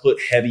not going to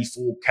put heavy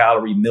full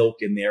calorie milk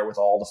in there with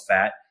all the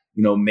fat.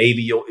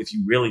 Maybe if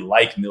you really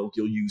like milk,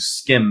 you'll use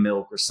skim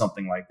milk or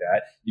something like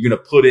that. You're going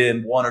to put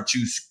in 1 or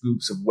 2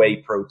 scoops of whey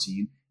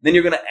protein. Then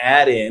you're going to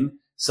add in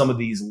some of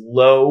these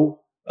low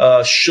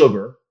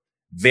sugar,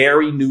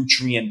 very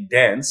nutrient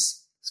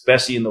dense,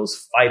 especially in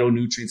those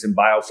phytonutrients and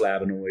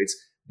bioflavonoids,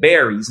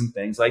 berries and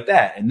things like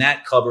that. And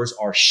that covers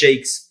our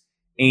shakes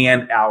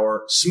and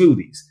our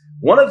smoothies.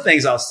 One of the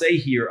things I'll say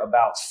here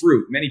about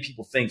fruit, many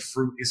people think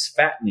fruit is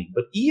fattening,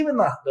 but even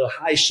the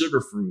high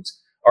sugar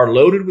fruits are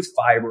loaded with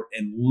fiber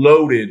and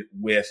loaded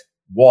with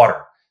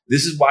water.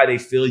 This is why they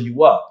fill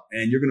you up.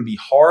 And you're going to be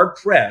hard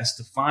pressed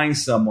to find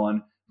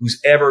someone who's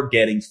ever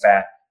getting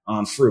fat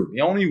on fruit.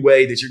 The only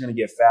way that you're going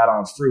to get fat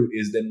on fruit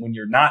is that when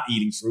you're not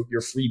eating fruit,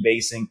 you're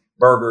freebasing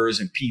burgers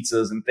and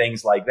pizzas and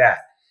things like that.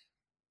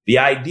 The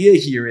idea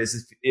here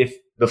is if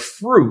the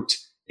fruit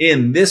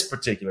in this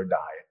particular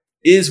diet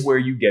is where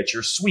you get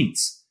your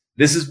sweets.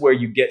 This is where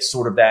you get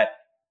sort of that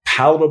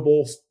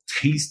palatable,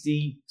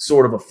 tasty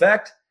sort of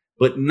effect,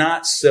 but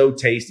not so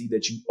tasty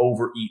that you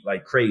overeat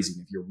like crazy.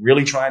 If you're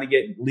really trying to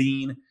get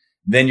lean,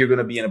 then you're going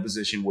to be in a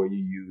position where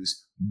you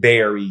use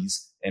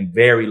berries and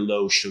very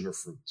low sugar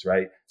fruits,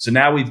 right? So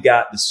now we've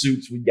got the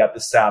soups, we've got the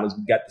salads,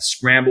 we've got the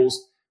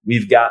scrambles,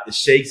 we've got the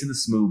shakes and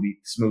the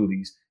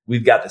smoothies,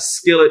 we've got the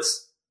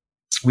skillets,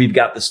 we've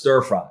got the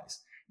stir fries.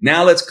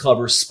 Now let's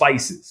cover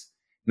spices.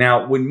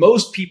 Now, when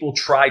most people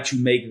try to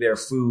make their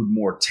food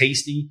more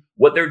tasty,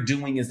 what they're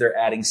doing is they're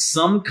adding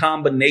some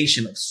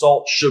combination of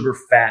salt, sugar,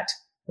 fat,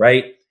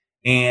 right?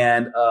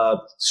 And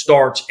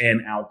starch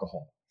and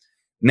alcohol.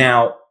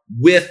 Now,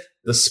 with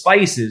the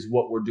spices,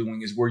 what we're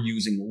doing is we're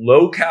using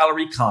low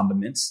calorie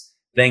condiments,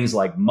 things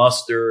like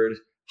mustard,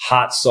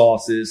 hot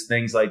sauces,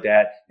 things like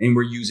that. And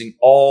we're using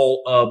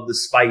all of the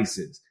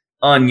spices,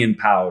 onion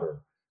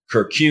powder,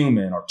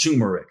 curcumin or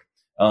turmeric.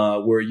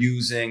 We're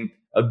using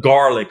a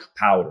garlic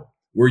powder.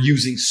 We're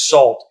using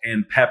salt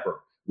and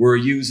pepper. We're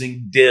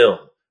using dill,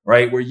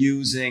 right? We're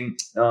using,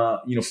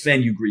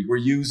 fenugreek. We're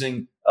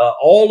using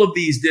all of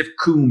these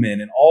cumin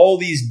and all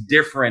these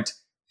different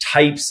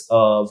types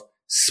of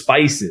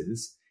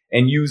spices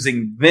and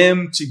using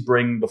them to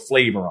bring the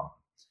flavor on.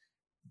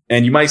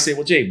 And you might say,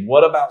 well, Jay,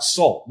 what about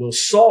salt? Well,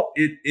 salt,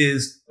 it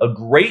is a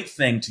great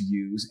thing to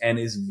use and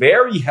is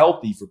very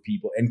healthy for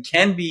people and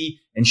can be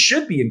and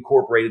should be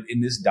incorporated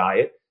in this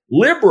diet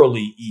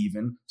liberally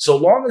even, so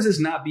long as it's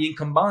not being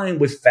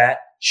combined with fat,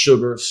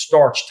 sugar,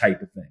 starch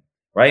type of thing,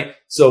 right?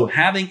 So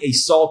having a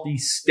salty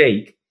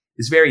steak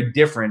is very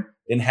different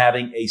than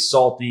having a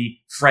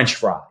salty French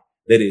fry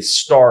that is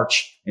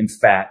starch and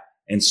fat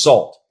and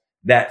salt.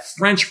 That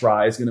French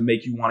fry is going to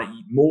make you want to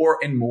eat more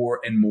and more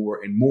and more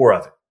and more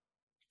of it.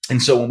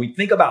 And so when we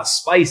think about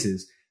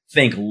spices,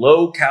 think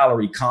low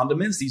calorie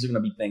condiments. These are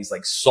going to be things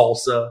like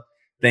salsa,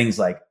 things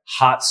like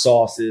hot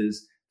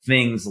sauces,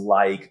 things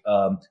like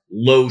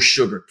low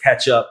sugar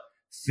ketchup,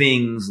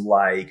 things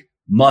like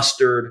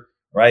mustard,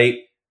 right?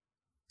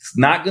 It's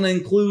not going to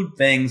include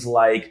things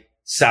like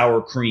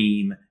sour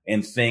cream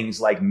and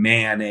things like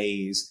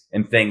mayonnaise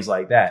and things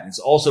like that. It's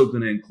also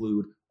going to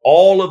include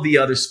all of the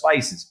other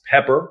spices,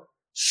 pepper,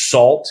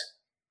 salt,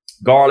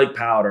 garlic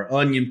powder,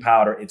 onion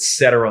powder, et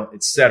cetera,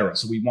 et cetera.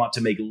 So we want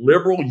to make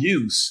liberal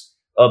use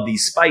of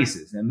these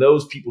spices. And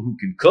those people who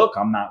can cook,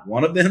 I'm not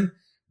one of them,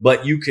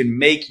 but you can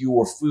make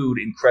your food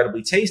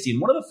incredibly tasty.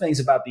 And one of the things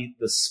about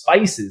the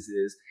spices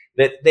is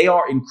that they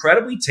are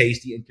incredibly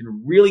tasty and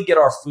can really get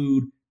our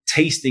food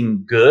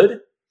tasting good,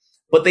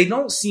 but they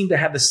don't seem to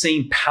have the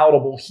same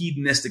palatable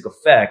hedonistic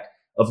effect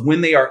of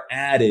when they are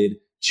added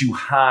to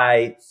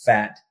high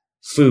fat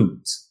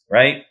foods,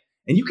 right?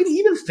 And you can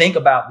even think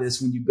about this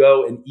when you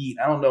go and eat.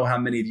 I don't know how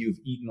many of you have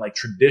eaten like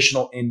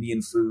traditional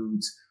Indian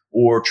foods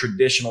or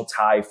traditional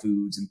Thai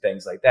foods and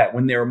things like that.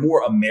 When they're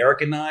more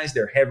Americanized,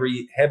 they're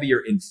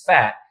heavier in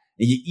fat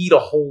and you eat a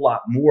whole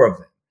lot more of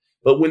them.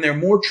 But when they're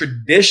more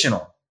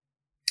traditional,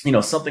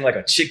 something like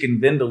a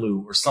chicken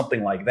vindaloo or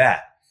something like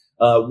that,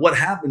 what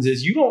happens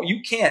is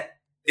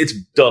it's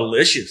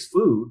delicious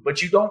food,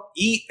 but you don't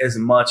eat as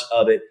much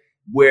of it,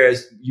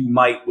 whereas you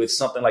might with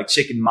something like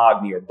chicken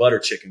magni or butter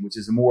chicken, which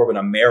is more of an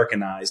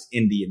Americanized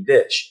Indian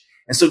dish.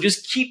 And so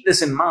just keep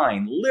this in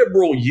mind,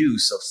 liberal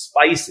use of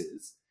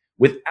spices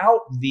without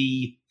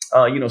the,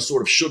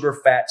 sort of sugar,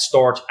 fat,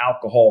 starch,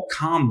 alcohol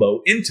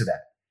combo into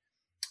that.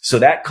 So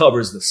that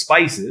covers the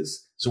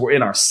spices. So we're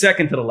in our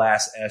second to the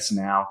last S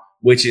now,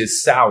 which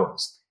is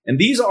sours. And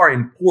these are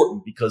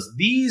important because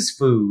these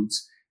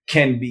foods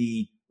can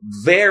be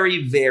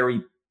very,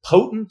 very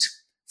potent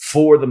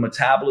for the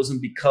metabolism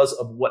because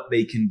of what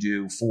they can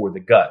do for the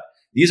gut.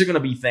 These are going to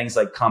be things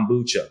like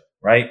kombucha,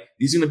 right?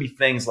 These are going to be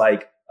things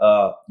like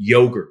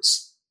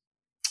yogurts.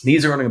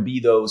 These are going to be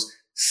those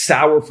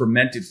sour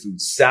fermented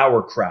foods,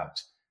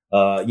 sauerkraut,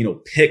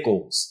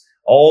 pickles,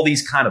 all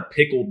these kind of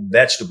pickled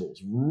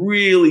vegetables,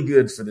 really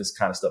good for this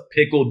kind of stuff.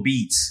 Pickled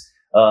beets,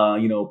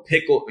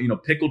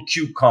 pickled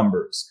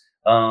cucumbers,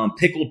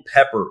 pickled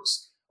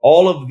peppers,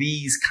 all of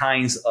these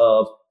kinds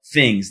of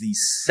things,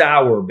 these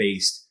sour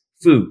based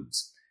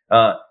foods.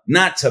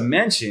 Not to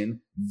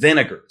mention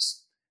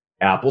vinegars,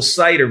 apple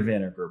cider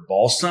vinegar,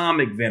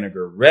 balsamic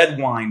vinegar, red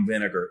wine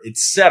vinegar,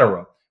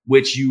 etc.,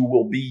 which you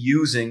will be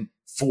using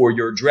for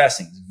your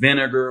dressings,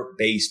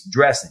 vinegar-based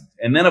dressings.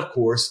 And then, of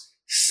course,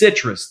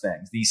 citrus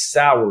things, these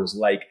sours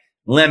like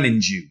lemon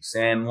juice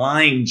and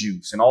lime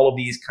juice and all of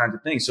these kinds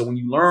of things. So when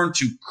you learn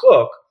to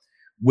cook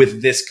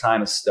with this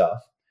kind of stuff,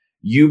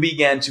 you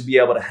begin to be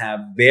able to have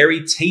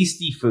very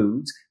tasty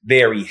foods,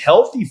 very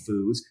healthy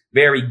foods,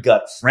 very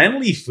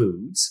gut-friendly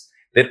foods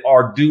that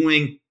are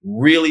doing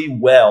really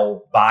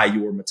well by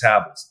your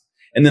metabolism.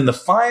 And then the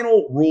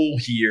final rule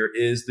here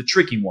is the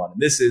tricky one.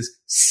 And this is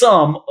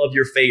some of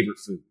your favorite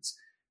foods.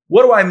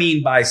 What do I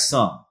mean by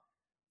some?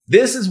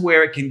 This is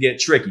where it can get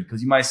tricky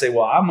because you might say,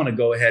 well, I'm going to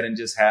go ahead and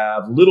just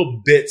have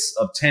little bits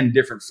of 10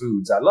 different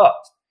foods I love.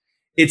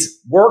 It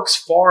works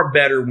far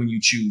better when you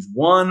choose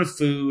one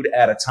food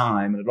at a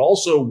time. And it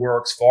also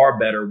works far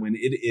better when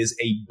it is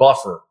a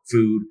buffer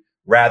food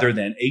rather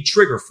than a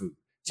trigger food.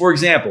 For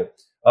example,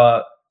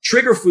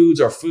 trigger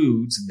foods are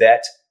foods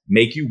that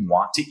make you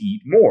want to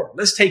eat more.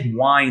 Let's take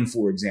wine,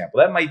 for example.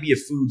 That might be a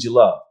food you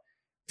love.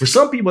 For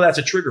some people, that's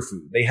a trigger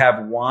food. They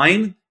have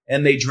wine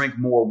and they drink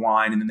more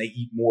wine and then they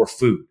eat more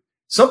food.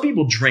 Some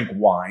people drink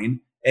wine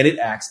and it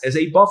acts as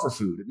a buffer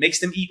food. It makes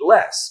them eat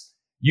less.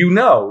 You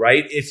know,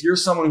 right? If you're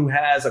someone who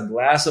has a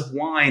glass of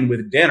wine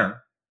with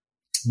dinner,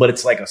 but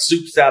it's like a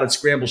soup, salad,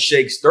 scrambled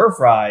shake, stir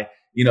fry,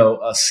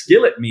 a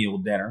skillet meal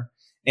dinner,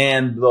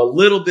 and the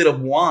little bit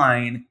of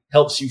wine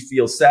helps you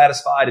feel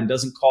satisfied and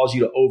doesn't cause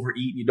you to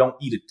overeat, and you don't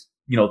eat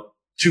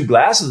 2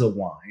 glasses of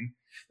wine,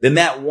 then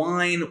that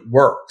wine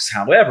works.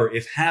 However,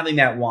 if having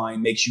that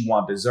wine makes you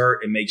want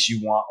dessert and makes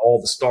you want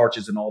all the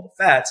starches and all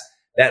the fats,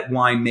 that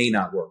wine may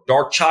not work.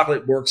 Dark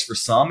chocolate works for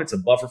some. It's a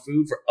buffer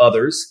food. For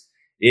others,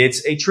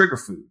 it's a trigger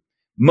food.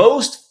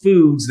 Most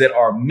foods that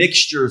are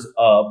mixtures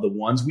of the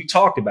ones we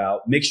talked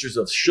about, mixtures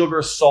of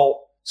sugar,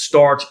 salt,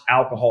 starch,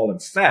 alcohol,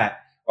 and fat,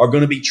 are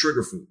going to be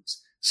trigger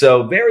foods.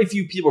 So very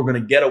few people are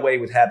going to get away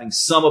with having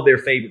some of their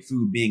favorite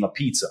food being a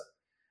pizza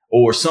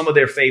or some of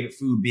their favorite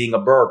food being a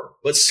burger.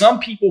 But some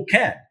people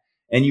can.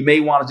 And you may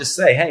want to just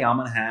say, hey, I'm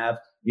going to have,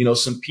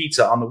 some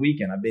pizza on the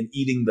weekend. I've been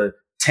eating the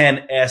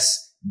 10S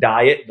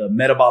diet, the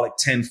Metabolic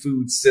 10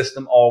 food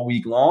system all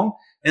week long.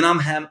 And I'm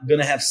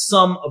going to have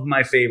some of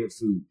my favorite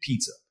food,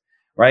 pizza,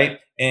 right?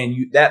 And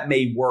that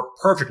may work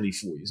perfectly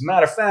for you. As a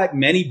matter of fact,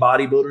 many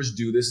bodybuilders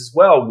do this as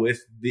well with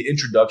the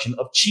introduction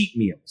of cheat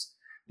meals.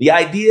 The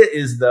idea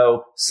is,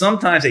 though,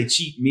 sometimes a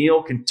cheat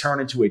meal can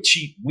turn into a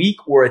cheat week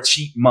or a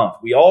cheat month.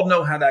 We all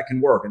know how that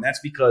can work. And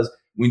that's because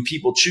when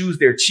people choose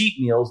their cheat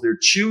meals, they're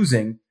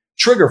choosing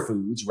trigger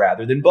foods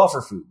rather than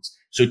buffer foods.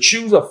 So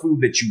choose a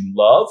food that you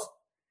love,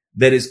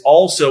 that is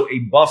also a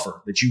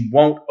buffer, that you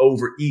won't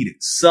overeat it.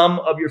 Some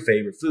of your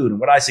favorite food. And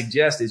what I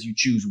suggest is you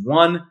choose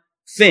one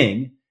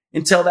thing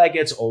until that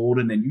gets old,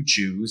 and then you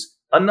choose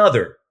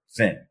another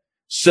thing.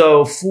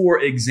 So for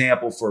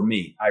example, for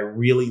me, I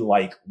really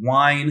like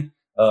wine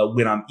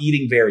when I'm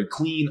eating very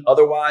clean.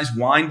 Otherwise,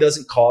 wine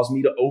doesn't cause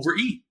me to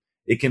overeat.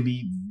 It can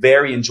be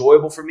very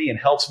enjoyable for me and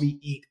helps me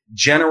eat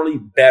generally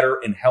better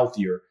and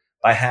healthier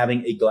by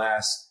having a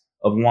glass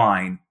of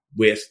wine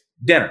with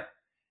dinner.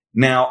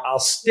 Now, I'll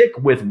stick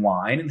with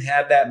wine and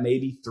have that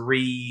maybe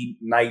 3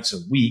 nights a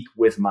week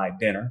with my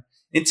dinner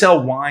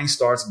until wine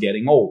starts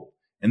getting old.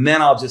 And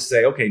then I'll just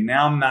say, okay,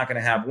 now I'm not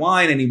going to have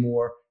wine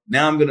anymore.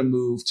 Now I'm going to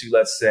move to,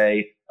 let's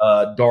say,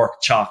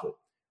 dark chocolate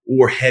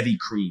or heavy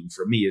cream.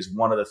 For me is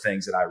one of the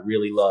things that I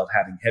really love,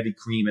 having heavy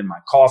cream in my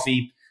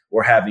coffee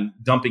or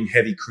dumping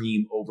heavy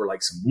cream over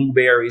like some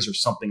blueberries or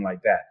something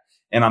like that.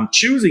 And I'm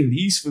choosing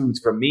these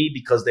foods for me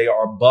because they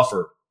are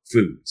buffer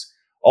foods.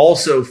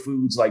 Also,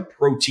 foods like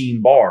protein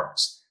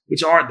bars,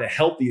 which aren't the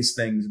healthiest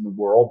things in the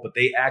world, but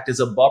they act as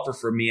a buffer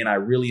for me, and I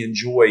really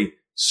enjoy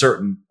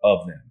certain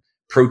of them.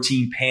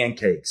 Protein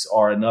pancakes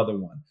are another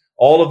one.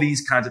 All of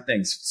these kinds of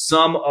things,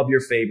 some of your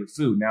favorite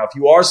food. Now, if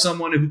you are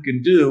someone who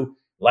can do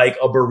like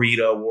a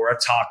burrito or a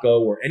taco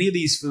or any of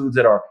these foods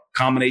that are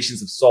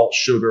combinations of salt,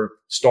 sugar,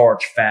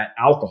 starch, fat,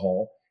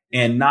 alcohol,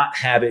 and not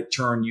have it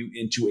turn you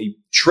into a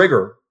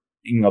triggering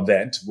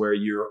event where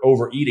you're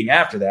overeating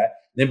after that,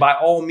 then by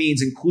all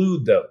means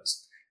include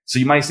those. So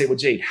you might say, well,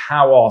 Jade,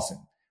 how often?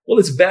 Well,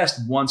 it's best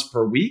once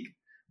per week,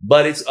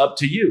 but it's up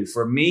to you.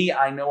 For me,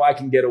 I know I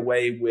can get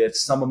away with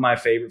some of my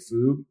favorite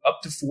food up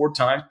to 4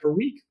 times per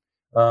week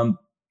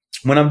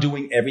when I'm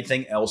doing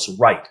everything else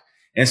right.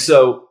 And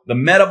so the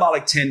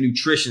Metabolic 10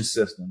 nutrition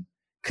system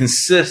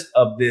consists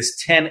of this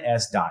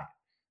 10S diet: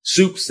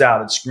 soup,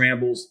 salad,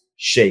 scrambles,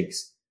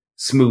 shakes,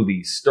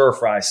 smoothies, stir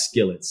fries,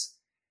 skillets,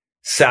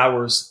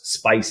 sours,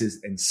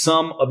 spices, and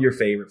some of your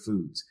favorite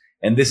foods.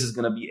 And this is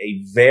going to be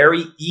a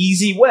very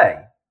easy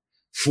way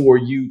for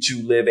you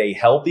to live a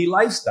healthy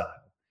lifestyle,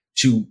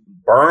 to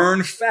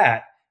burn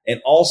fat,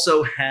 and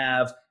also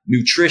have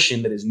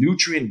nutrition that is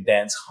nutrient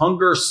dense,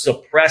 hunger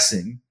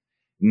suppressing,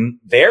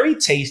 very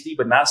tasty,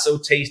 but not so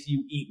tasty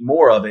you eat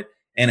more of it,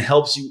 and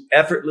helps you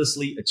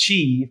effortlessly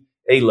achieve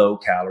a low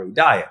calorie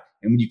diet.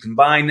 And when you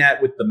combine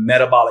that with the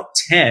Metabolic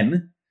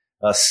 10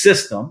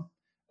 system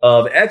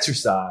of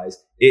exercise,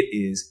 it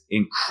is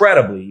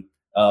incredibly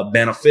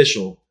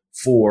beneficial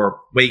for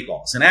weight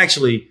loss. And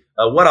actually,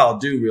 what I'll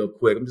do real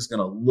quick, I'm just going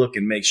to look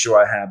and make sure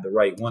I have the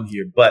right one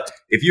here. But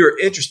if you're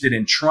interested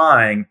in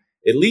trying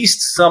at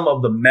least some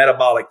of the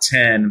Metabolic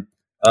 10,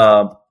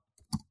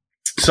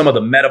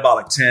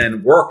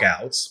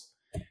 workouts,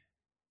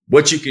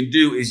 what you can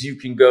do is you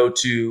can go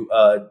to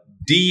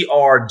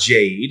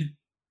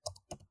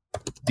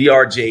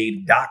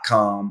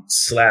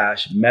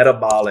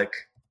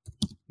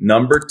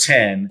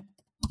drjade.com/metabolic10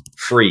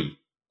 free.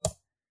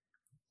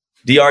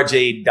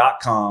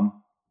 drjade.com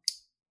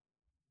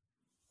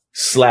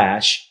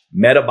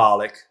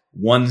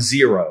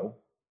metabolic10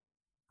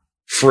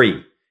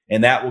 free.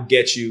 And that will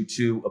get you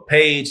to a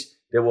page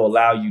that will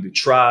allow you to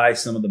try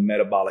some of the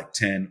Metabolic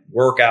 10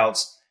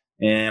 workouts.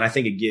 And I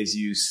think it gives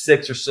you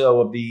 6 or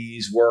so of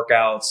these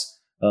workouts,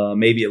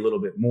 maybe a little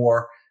bit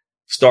more.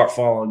 Start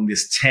following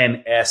this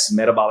 10S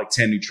Metabolic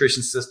 10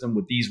 nutrition system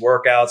with these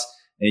workouts,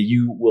 and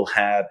you will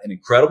have an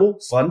incredible,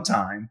 fun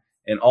time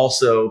and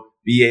also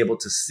be able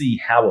to see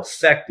how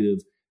effective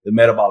the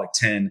Metabolic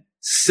 10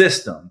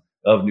 system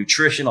of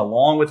nutrition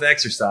along with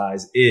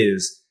exercise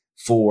is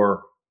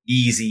for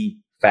easy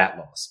fat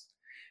loss.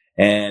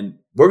 And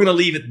we're going to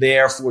leave it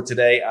there for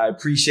today. I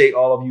appreciate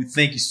all of you.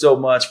 Thank you so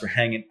much for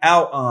hanging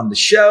out on the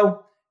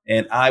show,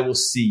 and I will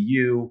see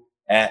you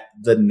at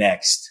the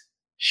next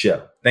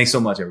show. Thanks so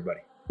much,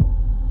 everybody.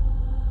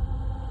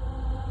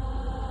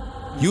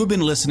 You have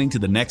been listening to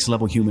the Next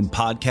Level Human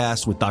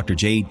podcast with Dr.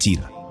 Jade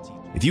Teta.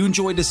 If you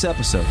enjoyed this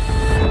episode,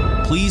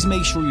 please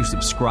make sure you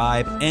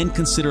subscribe and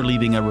consider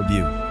leaving a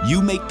review.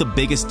 You make the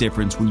biggest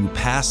difference when you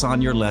pass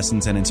on your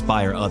lessons and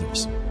inspire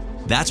others.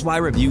 That's why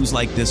reviews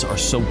like this are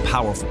so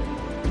powerful.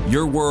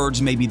 Your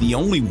words may be the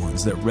only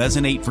ones that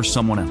resonate for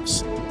someone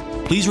else.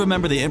 Please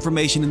remember the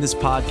information in this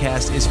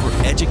podcast is for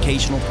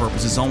educational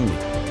purposes only.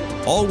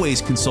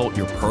 Always consult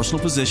your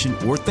personal physician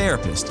or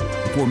therapist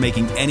before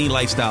making any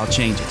lifestyle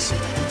changes.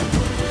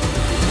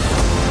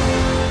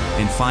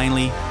 And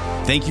finally,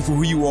 thank you for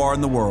who you are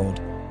in the world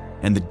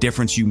and the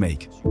difference you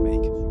make.